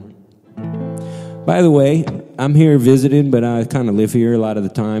Blackthorne. By the way, I'm here visiting, but I kind of live here a lot of the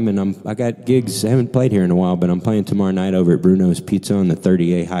time, and I got gigs. I haven't played here in a while, but I'm playing tomorrow night over at Bruno's Pizza on the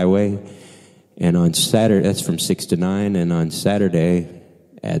 30A Highway. And on Saturday, that's from 6 to 9, and on Saturday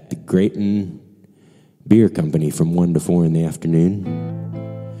at the Grayton Beer Company from 1 to 4 in the afternoon.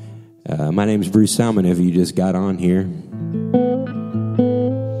 My name's Bruce Salmon, if you just got on here.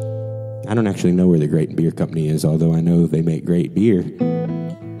 I don't actually know where the Grayton Beer Company is, although I know they make great beer.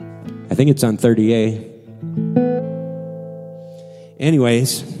 I think it's on 30A.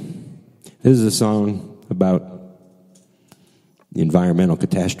 Anyways, this is a song about environmental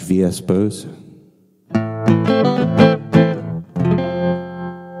catastrophe, I suppose.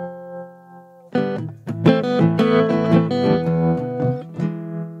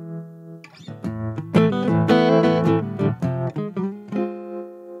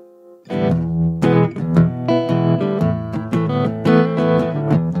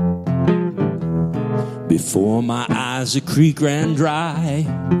 Before my eyes a creek ran dry,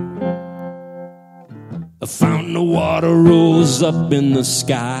 a fountain of water rose up in the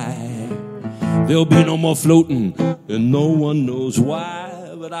sky. There'll be no more floating, and no one knows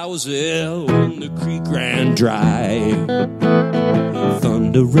why, but I was there when the creek ran dry.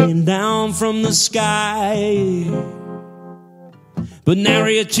 Thunder rained down from the sky, but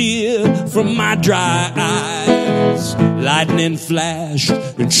nary a tear from my dry eyes. Lightning flashed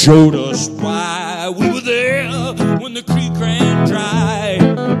and showed us why. We were there when the creek ran dry.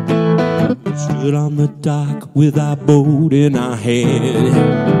 We stood on the dock with our boat in our hand,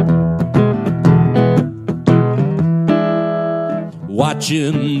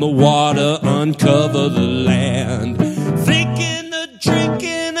 watching the water uncover the land, thinking of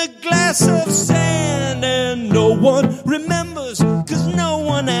drinking a glass of sand. And no one remembers, 'cause no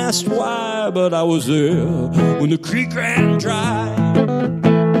one asked why, but I was there when the creek ran dry.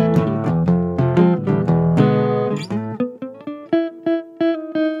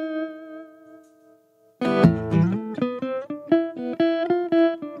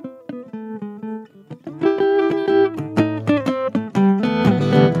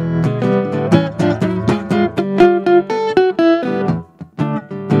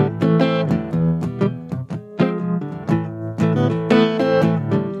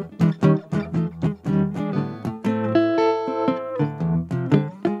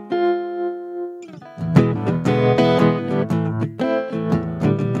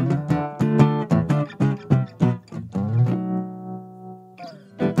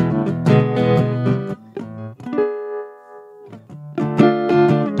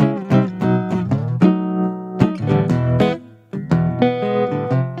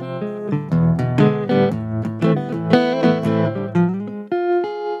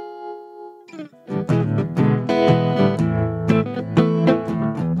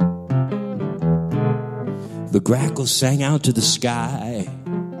 The grackle sang out to the sky.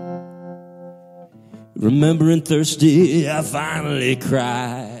 Remembering thirsty, I finally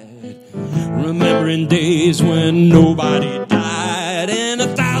cried. Remembering days when nobody died, and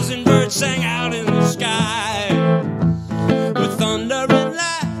 1,000 birds sang out in the sky. With thunder and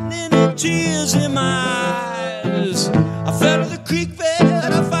lightning and tears in my eyes, I fell to the creek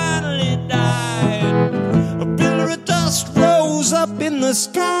bed, I finally died. A pillar of dust rose up in the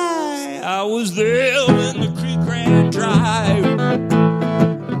sky. I was there when the creek ran dry.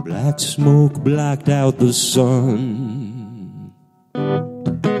 Black smoke blocked out the sun.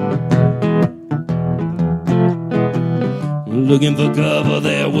 Looking for cover,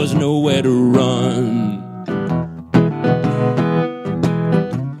 there was nowhere to run.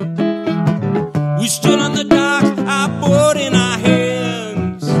 We stood on the dock, our boat in our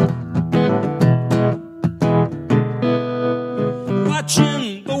hands,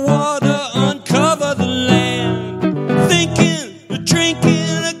 watching the water uncover the land, thinking,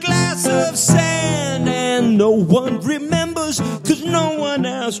 drinking a glass of sand. And no one remembers, 'cause no one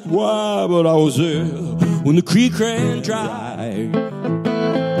asked why, but I was there when the creek ran dry.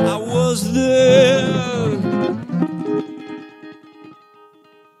 I was there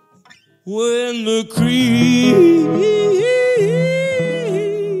when the creek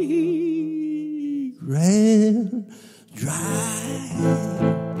ran dry.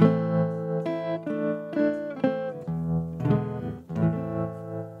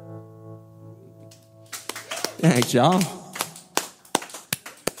 Thanks, y'all.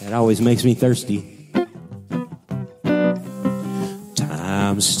 That always makes me thirsty.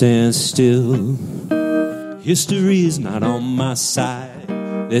 Time stands still. History is not on my side.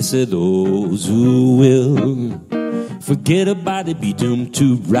 They say those who will forget about it be doomed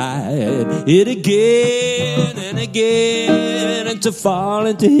to ride it again and again, and to fall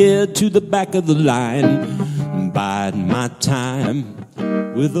and to head to the back of the line. Bide my time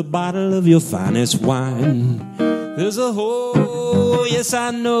with a bottle of your finest wine. There's a hole, yes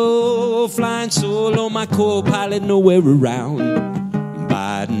I know, flying solo, my co-pilot nowhere around.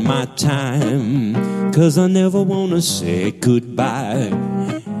 Biding my time, 'cause I never wanna say goodbye.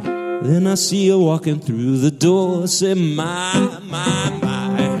 Then I see her walking through the door, say my.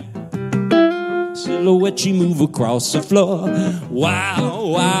 Silhouette, she move across the floor. Wow,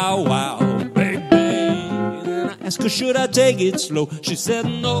 wow, wow, baby. Then I ask her, should I take it slow? She said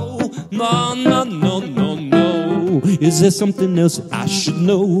no, no, no, no, no, no. Is there something else I should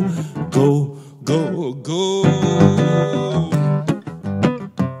know? Go, go, go.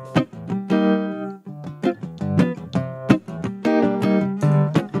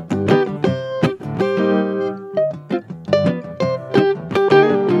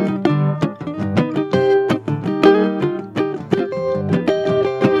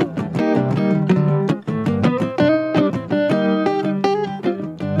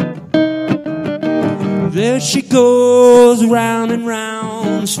 There she goes, round and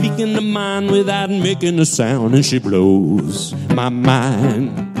round, speaking the mind without making a sound. And she blows my mind,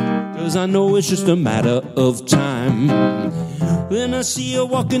 'cause I know it's just a matter of time. Then I see her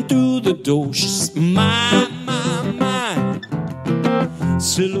walking through the door. She's my.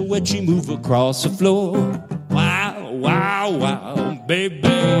 Silhouette, she move across the floor. Wow, wow, wow, baby.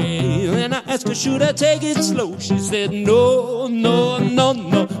 Then I asked her, should I take it slow? She said no, no, no,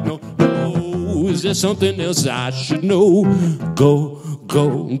 no, no, no. Is there something else I should know? Go,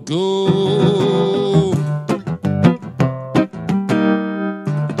 go, go.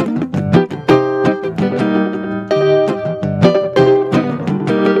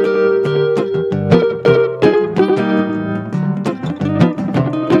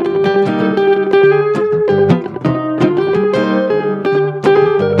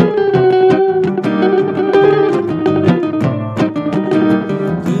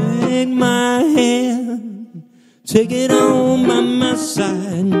 Take it on by my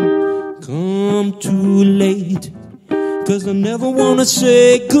side. Come too late, 'cause I never wanna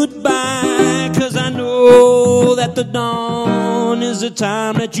say goodbye. 'Cause I know that the dawn is the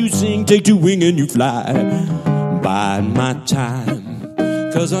time that you sing, take to wing and you fly. Bide my time,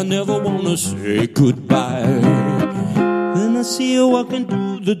 'cause I never wanna say goodbye. Then I see her walking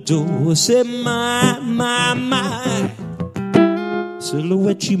through the door. Say my.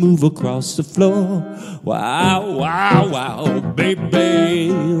 Silhouette, she move across the floor. Wow, wow, wow,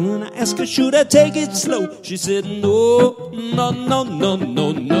 baby. asked her, should I take it slow? She said, no, no, no, no,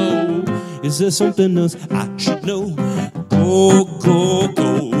 no, no. Is there something else I should know? Go, go,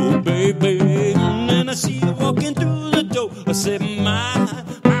 go, baby. And then I see you walking through the door. I said, my,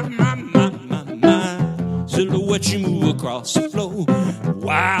 silhouette you move across the floor.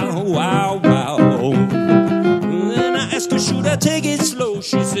 Wow, wow, wow. Then I asked her, should I take it slow?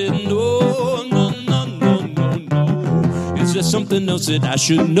 She said, no, no, no, no, no, no. Is there something else that I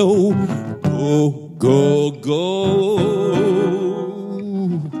should know? Go, go, go.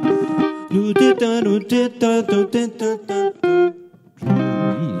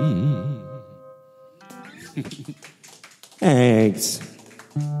 Thanks.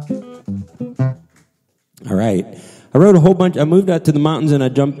 All right. I wrote a whole bunch. I moved out to the mountains and I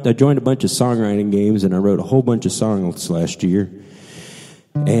joined a bunch of songwriting games, and I wrote a whole bunch of songs last year.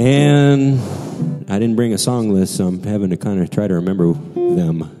 And I didn't bring a song list, so I'm having to kind of try to remember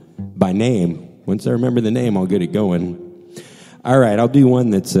them by name. Once I remember the name, I'll get it going. All right, I'll do one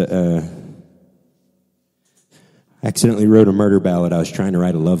that's accidentally wrote a murder ballad. I was trying to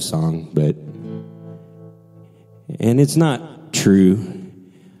write a love song, and it's not true.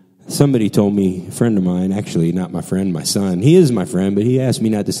 Somebody told me, a friend of mine, actually not my friend, my son. He is my friend, but he asked me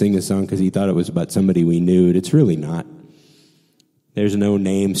not to sing this song because he thought it was about somebody we knew. It's really not. There's no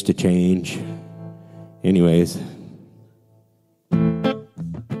names to change. Anyways.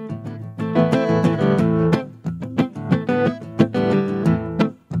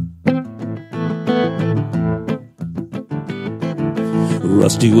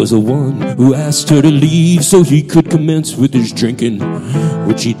 Rusty was the one who asked her to leave so he could commence with his drinking,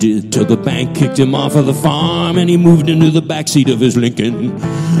 which he did till the bank kicked him off of the farm and he moved into the backseat of his Lincoln.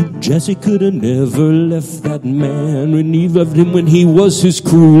 Jesse could have never left that man when he loved him when he was his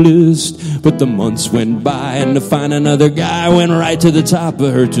cruelest. But the months went by and to find another guy went right to the top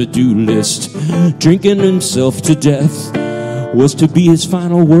of her to-do list. Drinking himself to death was to be his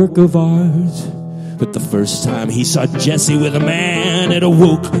final work of art. But the first time he saw Jesse with a man, it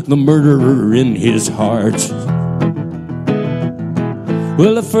awoke the murderer in his heart.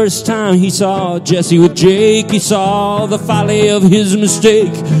 Well, the first time he saw Jesse with Jake, he saw the folly of his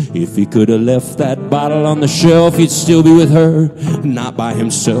mistake. If he could have left that bottle on the shelf, he'd still be with her, not by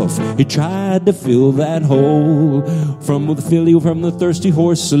himself. He tried to fill that hole from the Thirsty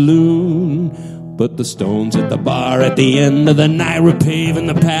Horse Saloon. But the stones at the bar at the end of the night were paving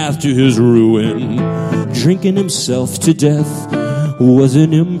the path to his ruin. Drinking himself to death was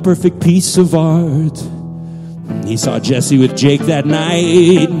an imperfect piece of art. He saw Jesse with Jake that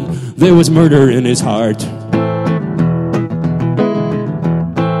night. There was murder in his heart.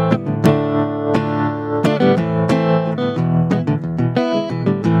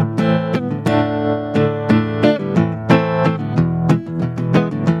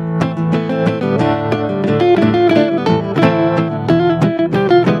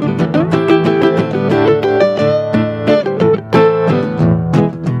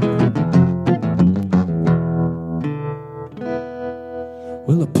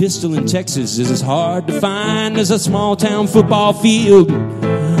 Well, a pistol in Texas is as hard to find as a small-town football field.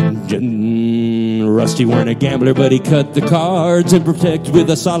 Rusty weren't a gambler, but he cut the cards and protected with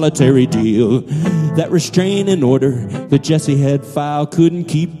a solitary deal. That restraining order that Jesse had filed couldn't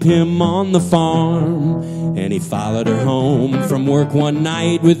keep him on the farm. And he followed her home from work one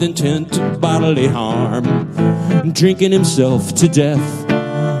night with intent to bodily harm. Drinking himself to death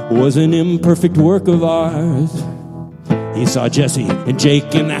was an imperfect work of art. He saw Jesse and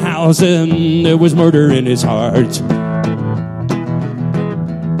Jake in the house, and there was murder in his heart.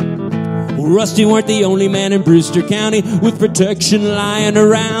 Rusty weren't the only man in Brewster County with protection lying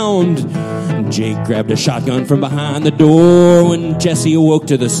around. Jake grabbed a shotgun from behind the door when Jesse awoke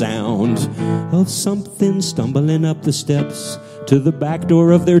to the sound of something stumbling up the steps to the back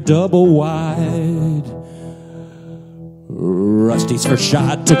door of their double wide. Rusty's first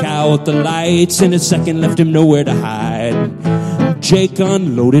shot took out the lights, and his second left him nowhere to hide. Jake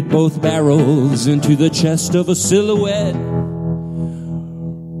unloaded both barrels into the chest of a silhouette.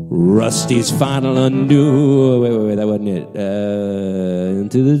 Rusty's final undo. Wait, that wasn't it.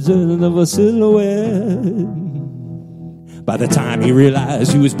 Into the chest of a silhouette. By the time he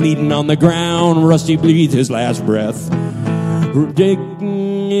realized he was bleeding on the ground, Rusty breathed his last breath. Jake,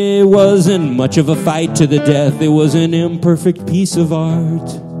 it wasn't much of a fight to the death. It was an imperfect piece of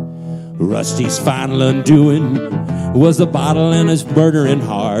art. Rusty's final undoing was the bottle and his murdering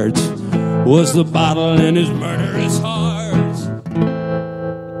heart. Was the bottle and his murderous heart.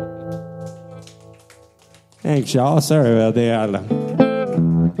 Thanks, y'all. Sorry about that.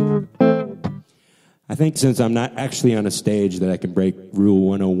 I think since I'm not actually on a stage that I can break Rule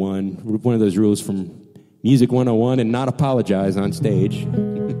 101, one of those rules from Music 101, and not apologize on stage.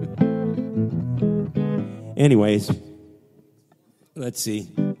 Anyways, let's see.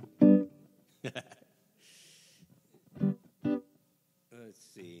 Let's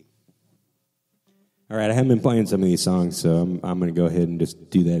see. All right, I haven't been playing some of these songs, so I'm going to go ahead and just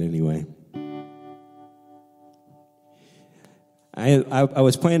do that anyway. I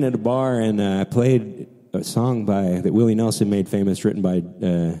was playing at a bar, and I played a song that Willie Nelson made famous, written by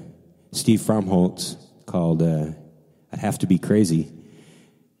Steve Fromholtz, called "I Have to Be Crazy."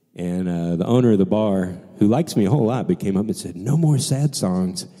 And the owner of the bar, who likes me a whole lot, but came up and said, "No more sad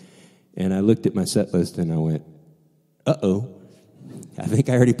songs." And I looked at my set list, and I went, "Uh-oh, I think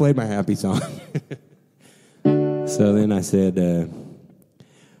I already played my happy song." So then I said,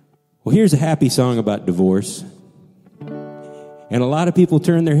 well, here's a happy song about divorce. And a lot of people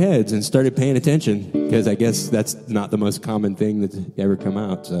turned their heads and started paying attention, because I guess that's not the most common thing that's ever come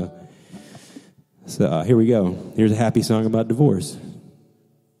out. So here we go. Here's a happy song about divorce.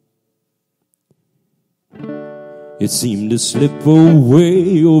 It seemed to slip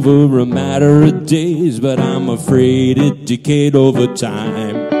away over a matter of days, but I'm afraid it decayed over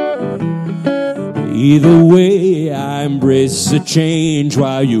time. Either way, I embrace the change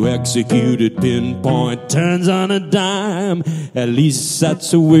while you executed pinpoint turns on a dime. At least that's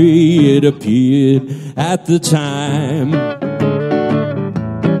the way it appeared at the time.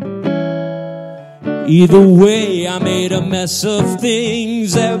 Either way, I made a mess of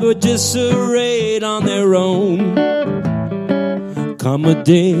things that were disarrayed on their own. Come a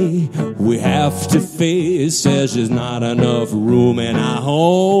day we have to face, there's just not enough room in our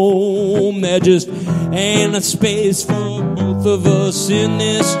home. There just ain't a space for both of us in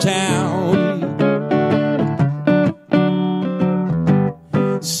this town.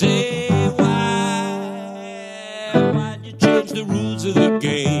 Say why'd you change the rules of the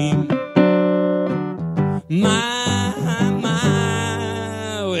game?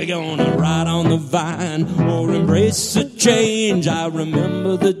 We're gonna ride on the vine or embrace the change. I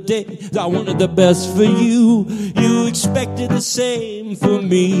remember the days I wanted the best for you. You expected the same for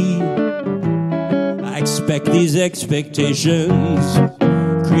me. I expect these expectations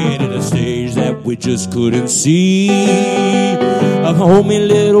created a stage that we just couldn't see. A homey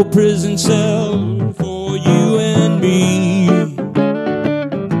little prison cell for you and me.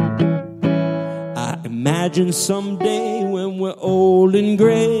 Imagine someday when we're old and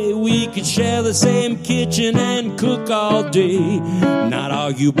gray, we could share the same kitchen and cook all day. Not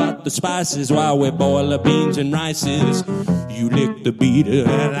argue about the spices while we boil the beans and rices. You lick the beater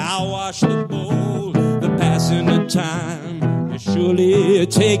and I'll wash the bowl. The passing of time is surely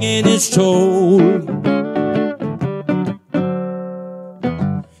taking its toll.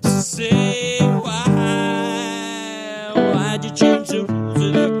 Say why'd you change the rules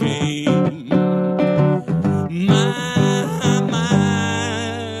of the game?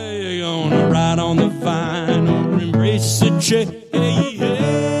 You're gonna ride on the vine or embrace the change.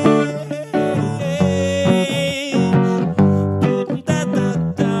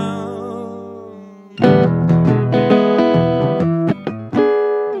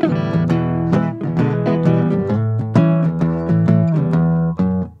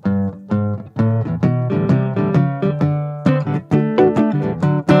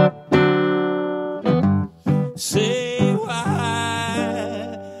 Say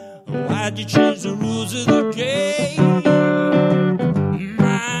why'd you change the rules of the game?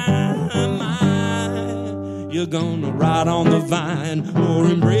 You're gonna ride on the vine or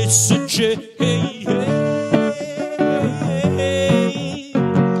embrace the change.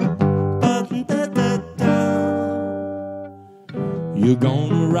 You're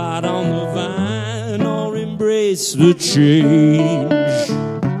gonna ride on the vine or embrace the change.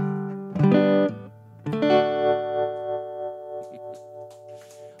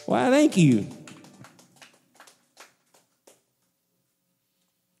 Why, thank you.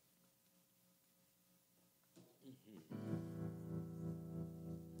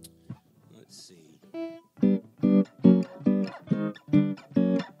 Let's see.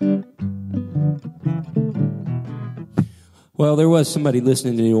 Well, there was somebody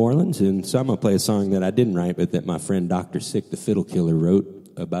listening to New Orleans, and so I'm going to play a song that I didn't write, but that my friend Dr. Sick, the fiddle killer, wrote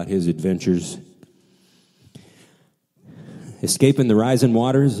about his adventures escaping the rising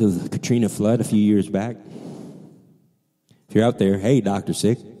waters of the Katrina flood a few years back. If you're out there, hey, Dr.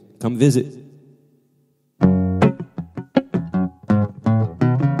 Sick, come visit.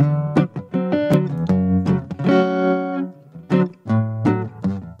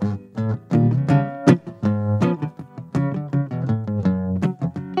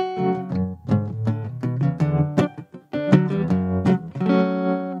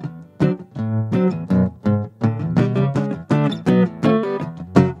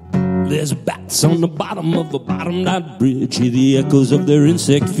 rats on the bottom of a bottomed-out bridge hear the echoes of their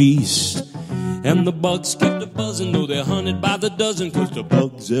insect feast. And the bugs kept a-buzzing, though they're hunted by the dozen, 'cause to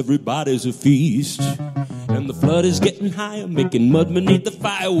bugs everybody's a feast. And the flood is getting higher, making mud beneath the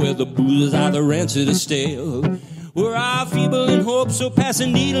fire, where the booze is either rancid or stale. We're all feeble in hope, so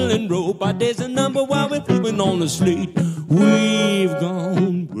passing needle and rope. Our days are numbered while we're flipping on the slate. We've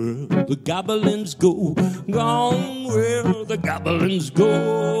gone where the goblins go, gone where the goblins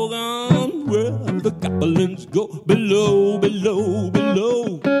go, gone where the goblins go, below, below,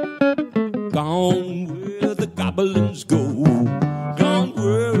 below. Gone where the goblins go, gone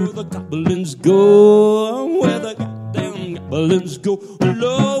where the goblins go, where the goddamn goblins go,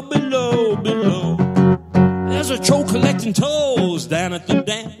 below, below, below. There's a troll collecting tolls down at the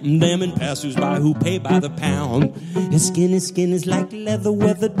dam, damning passers-by who pay by the pound. His skin is like leather,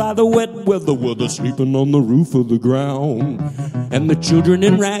 weathered by the wet weather, where they're sleeping on the roof of the ground. And the children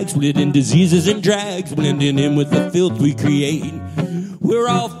in rags, split in diseases and drags, blending in with the filth we create. We're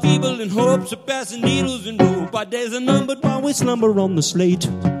all feeble in hopes of passing needles and rope. Our days are numbered while we slumber on the slate.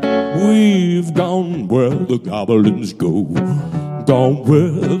 We've gone where the goblins go, gone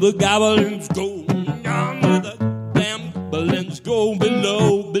where the goblins go, gone where the damn goblins go,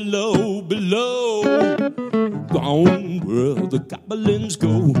 below, below, below. Gone where the goblins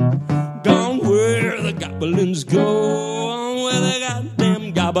go, gone where the goblins go, gone where the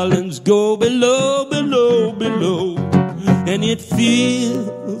goddamn goblins go, below, below, below. And it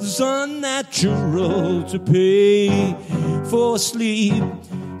feels unnatural to pay for sleep,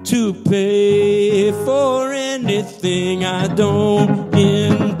 to pay for anything I don't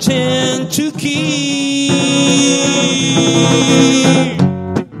intend to keep.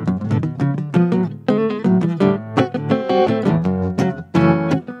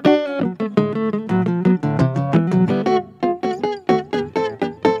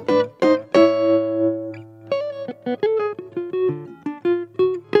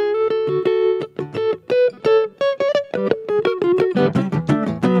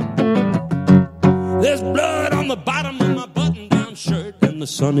 The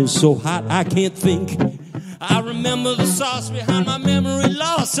sun is so hot I can't think. I remember the sauce behind my memory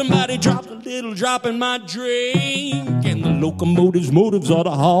loss. Somebody dropped a little drop in my drink, and the locomotive's motives are to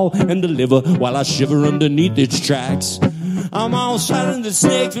haul and deliver while I shiver underneath its tracks. I'm all silent as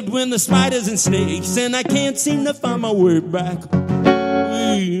snakes between the spiders and snakes, and I can't seem to find my way back.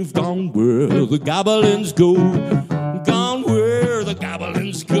 We've gone where the goblins go, gone where the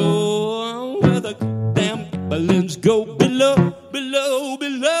goblins go, where the damn goblins go, below, below,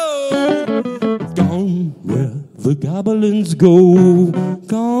 below. Gone where the goblins go,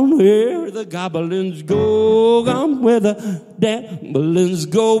 gone where the goblins go, gone where the goblins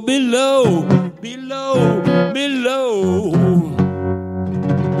go, below, below, below.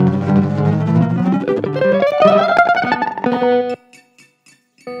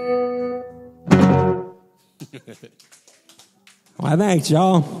 Why, thanks,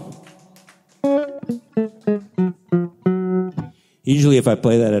 y'all. Usually if I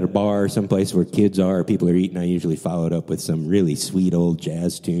play that at a bar or someplace where kids are or people are eating, I usually follow it up with some really sweet old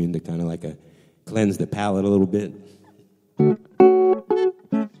jazz tune to kind of like cleanse the palate a little bit.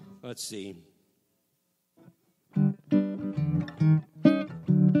 Let's see.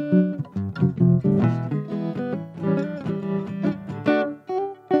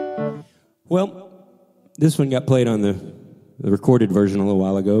 Well, this one got played on the recorded version a little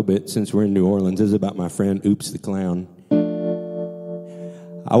while ago, but since we're in New Orleans, this is about my friend Oops the Clown.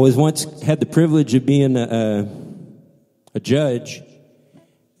 I was once had the privilege of being a judge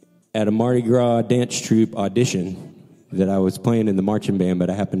at a Mardi Gras dance troupe audition that I was playing in the marching band, but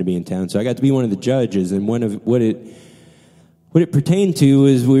I happened to be in town. So I got to be one of the judges, and one of what it pertained to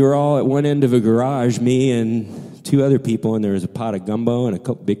is we were all at one end of a garage, me and two other people, and there was a pot of gumbo and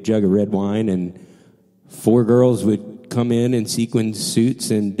a big jug of red wine, and four girls would come in sequin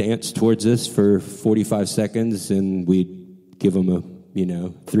suits and dance towards us for 45 seconds, and we'd give them a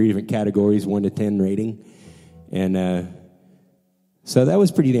 3 different categories, 1 to 10 rating. And so that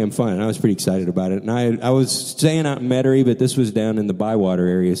was pretty damn fun. I was pretty excited about it. And I was staying out in Metairie, but this was down in the Bywater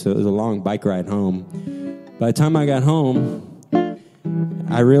area, so it was a long bike ride home. By the time I got home,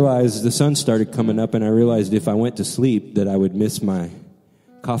 I realized the sun started coming up, and I realized if I went to sleep that I would miss my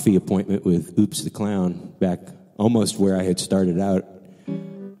coffee appointment with Oops the Clown back almost where I had started out.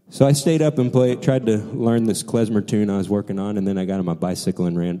 So I stayed up and tried to learn this klezmer tune I was working on, and then I got on my bicycle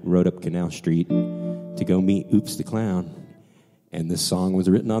and rode up Canal Street to go meet Oops the Clown. And this song was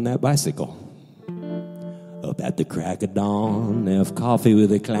written on that bicycle. Up at the crack of dawn, have coffee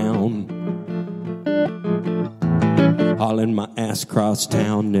with a clown. hauling my ass across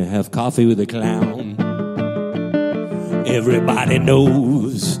town to have coffee with a clown. Everybody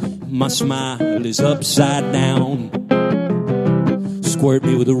knows my smile is upside down. Squirt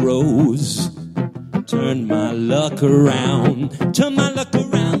me with a rose, turn my luck around, turn my luck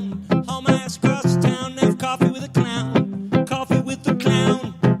around. Haul my ass across town to have coffee with a clown, coffee with the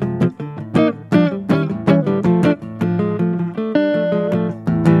clown.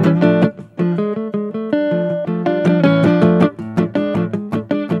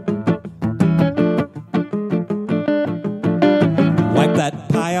 Wipe that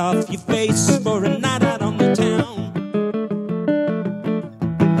pie off your face for a night out on the town.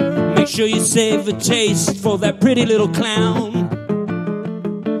 Make sure you save a taste for that pretty little clown.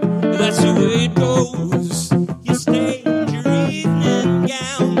 That's the way it goes. You stage your evening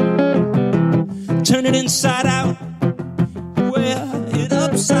gown, turn it inside out, wear it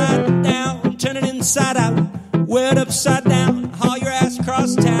upside down. Turn it inside out, wear it upside down. Haul your ass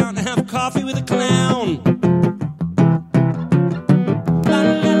across town and have coffee with a clown.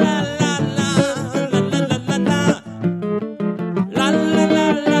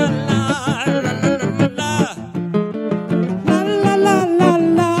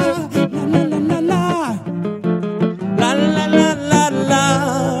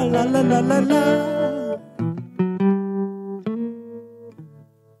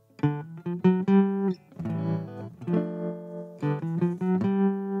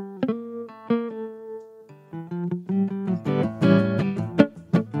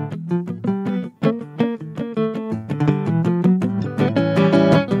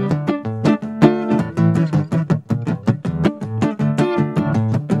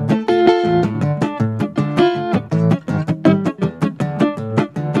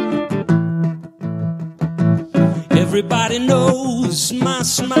 Everybody knows my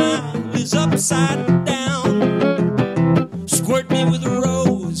smile is upside down. Squirt me with a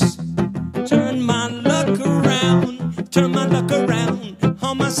rose, turn my luck around, turn my luck around.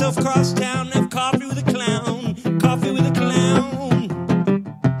 Haul myself across town, have coffee with a clown, coffee with a clown.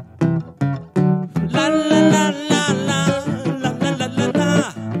 La la la la la, la la la la la.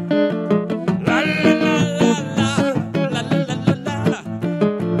 La la la la la, la la la la la.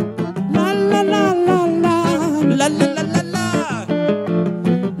 La la la la la, la la la la la.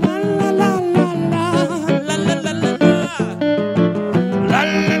 La la la la la, la la la la la. La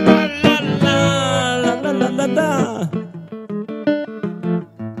la la la la, la la la la.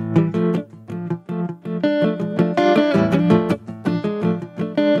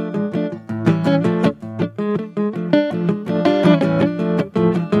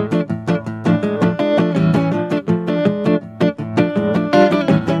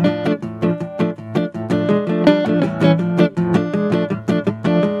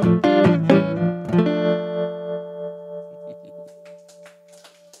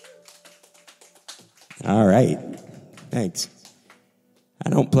 All right. Thanks. I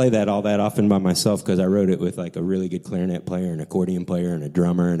don't play that all that often by myself because I wrote it with like a really good clarinet player, an accordion player, and a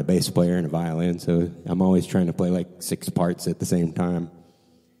drummer, and a bass player, and a violin. So I'm always trying to play like 6 parts at the same time.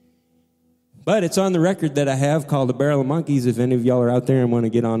 But it's on the record that I have called A Barrel of Monkeys. If any of y'all are out there and want to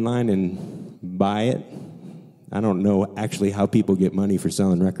get online and buy it. I don't know actually how people get money for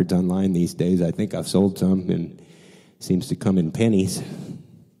selling records online these days. I think I've sold some and it seems to come in pennies.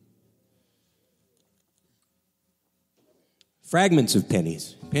 Fragments of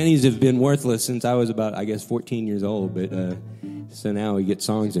pennies. Pennies have been worthless since I was about, 14 years old, but so now we get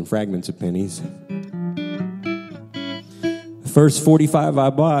songs in fragments of pennies. The first 45 I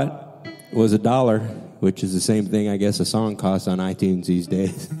bought was $1, which is the same thing, I guess, a song costs on iTunes these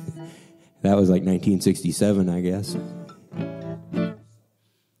days. That was like 1967, I guess.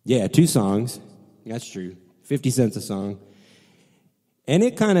 Yeah, 2 songs. That's true. 50 cents a song. And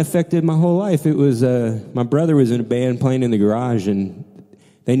it kind of affected my whole life. It was, my brother was in a band playing in the garage, and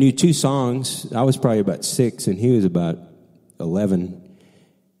they knew 2 songs. I was probably about 6, and he was about 11.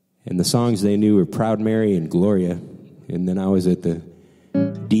 And the songs they knew were Proud Mary and Gloria. And then I was at the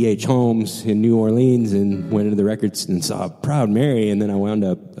D.H. Holmes in New Orleans and went into the records and saw Proud Mary, and then I wound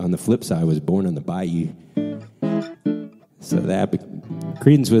up on the flip side, was Born on the Bayou. So that,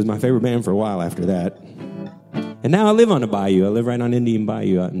 Creedence was my favorite band for a while after that. And now I live on a bayou. I live right on Indian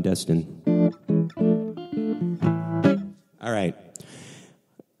Bayou out in Destin. All right.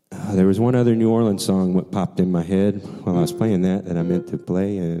 There was one other New Orleans song that popped in my head while I was playing that I meant to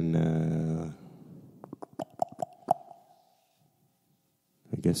play, and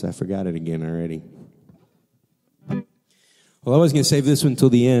I guess I forgot it again already. Well, I was going to save this one until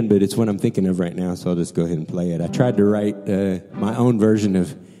the end, but it's what I'm thinking of right now, so I'll just go ahead and play it. I tried to write my own version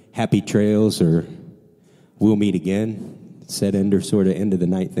of Happy Trails or we'll meet again, set end or sort of end of the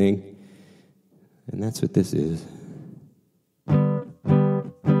night thing. And that's what this is.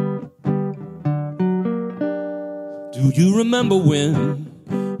 Do you remember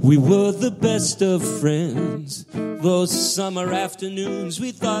when we were the best of friends? Those summer afternoons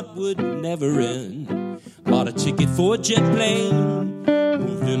we thought would never end. Bought a ticket for a jet plane,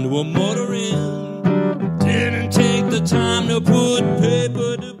 moved into a motor inn. Didn't take the time to put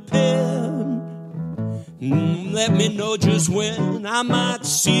paper to pen. Let me know just when I might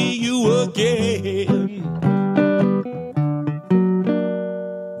see you again.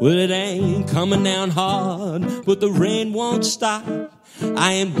 Well, it ain't coming down hard, but the rain won't stop.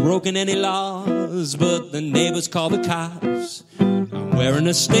 I ain't broken any laws, but the neighbors call the cops. I'm wearing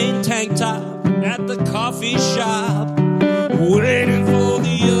a stained tank top at the coffee shop, waiting for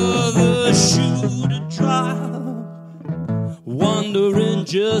the other shoe to drop, wondering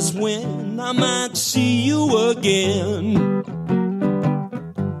just when I might see you again.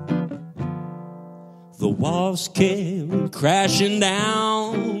 The walls came crashing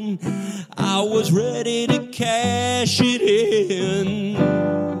down. I was ready to cash it in.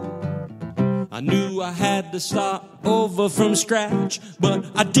 I knew I had to start over from scratch, but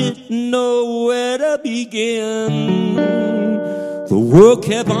I didn't know where to begin. The world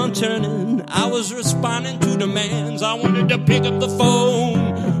kept on turning. I was responding to demands. I wanted to pick up the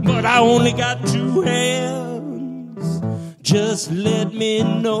phone, but I only got two hands. Just let me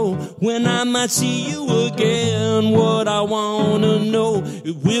know when I might see you again. What I want to know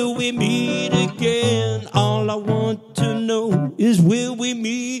is, will we meet again? All I want to know is, will we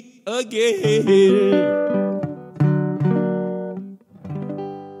meet again?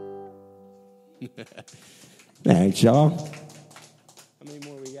 Thanks, y'all. How many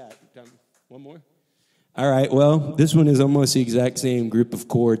more we got? One more? All right, well, this one is almost the exact same group of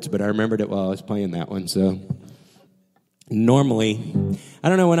chords, but I remembered it while I was playing that one, so... Normally, I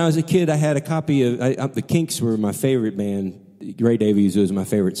don't know, when I was a kid, I had a copy of, the Kinks were my favorite band. Ray Davies was my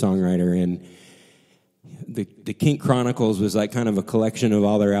favorite songwriter, and the Kink Chronicles was like kind of a collection of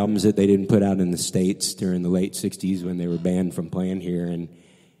all their albums that they didn't put out in the States during the late 60s when they were banned from playing here. And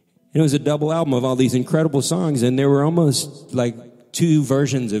it was a double album of all these incredible songs, and there were almost like two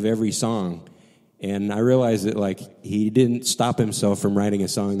versions of every song. And I realized that, like, he didn't stop himself from writing a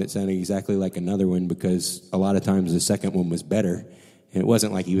song that sounded exactly like another one, because a lot of times the second one was better. And it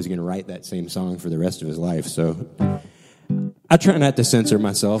wasn't like he was going to write that same song for the rest of his life. So I try not to censor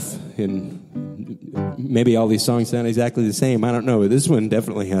myself. And maybe all these songs sound exactly the same. I don't know. But this one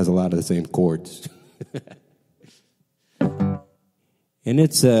definitely has a lot of the same chords. And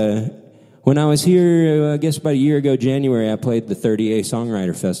it's... When I was here, I guess about a year ago, January, I played the 30A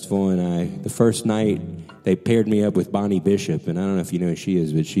Songwriter Festival, and the first night, they paired me up with Bonnie Bishop, and I don't know if you know who she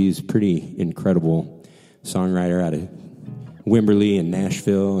is, but she's a pretty incredible songwriter out of Wimberley and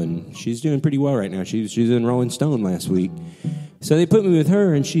Nashville, and she's doing pretty well right now. She was in Rolling Stone last week. So they put me with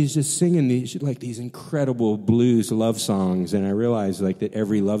her, and she's just singing these incredible blues love songs, and I realized like that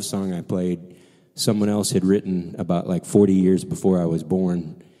every love song I played, someone else had written about like 40 years before I was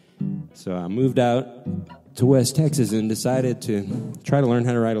born. So I moved out to West Texas and decided to try to learn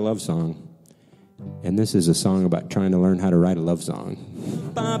how to write a love song. And this is a song about trying to learn how to write a love song.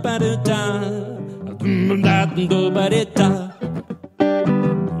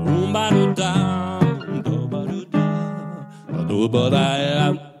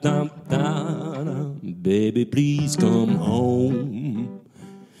 Baby, please come home.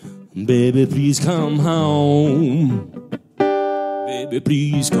 Baby, please come home. Baby,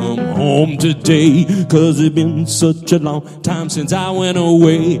 please come home today, 'cause it's been such a long time since I went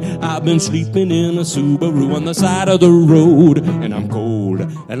away. I've been sleeping in a Subaru on the side of the road, and I'm cold,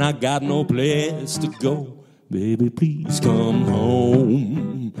 and I got no place to go. Baby, please come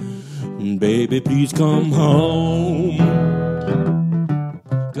home. Baby, please come home.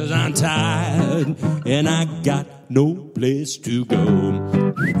 'Cause I'm tired, and I got no place to go.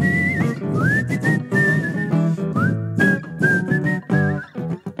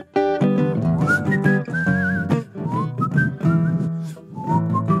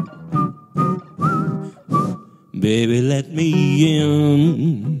 Baby, let me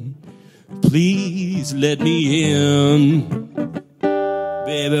in. Please let me in.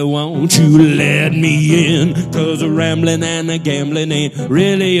 Baby, won't you let me in? 'Cause a rambling and a gambling ain't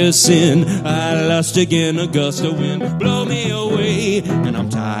really a sin. I lust again, a gust of wind blow me away. And I'm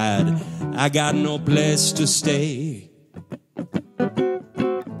tired, I got no place to stay.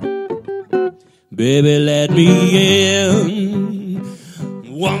 Baby, let me in.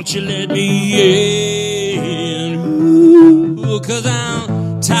 Won't you let me in? Ooh, 'cause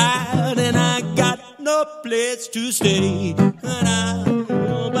I'm tired and I got no place to stay.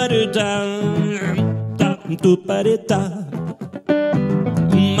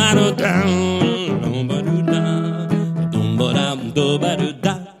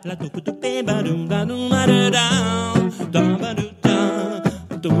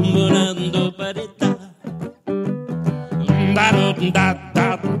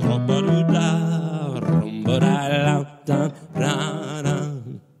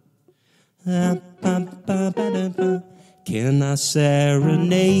 Can I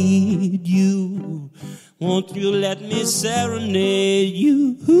serenade you? Won't you let me serenade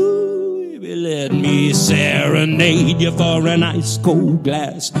you? Baby, let me serenade you for an ice cold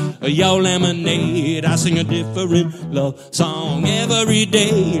glass of your lemonade. I sing a different love song every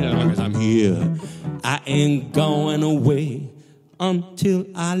day. As long as I'm here, I ain't going away. Until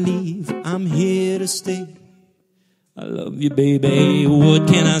I leave, I'm here to stay. I love you, baby. What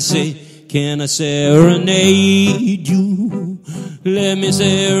can I say? Can I serenade you? Let me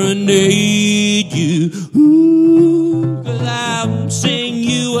serenade you. Ooh, 'cause I'll sing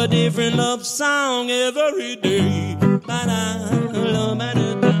you a different love song every day.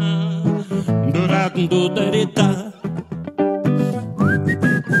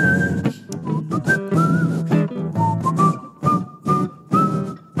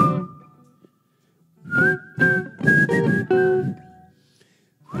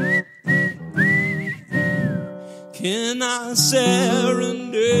 Can I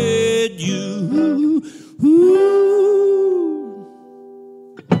serenade you? Ooh.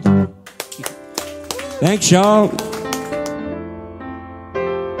 Thanks, y'all.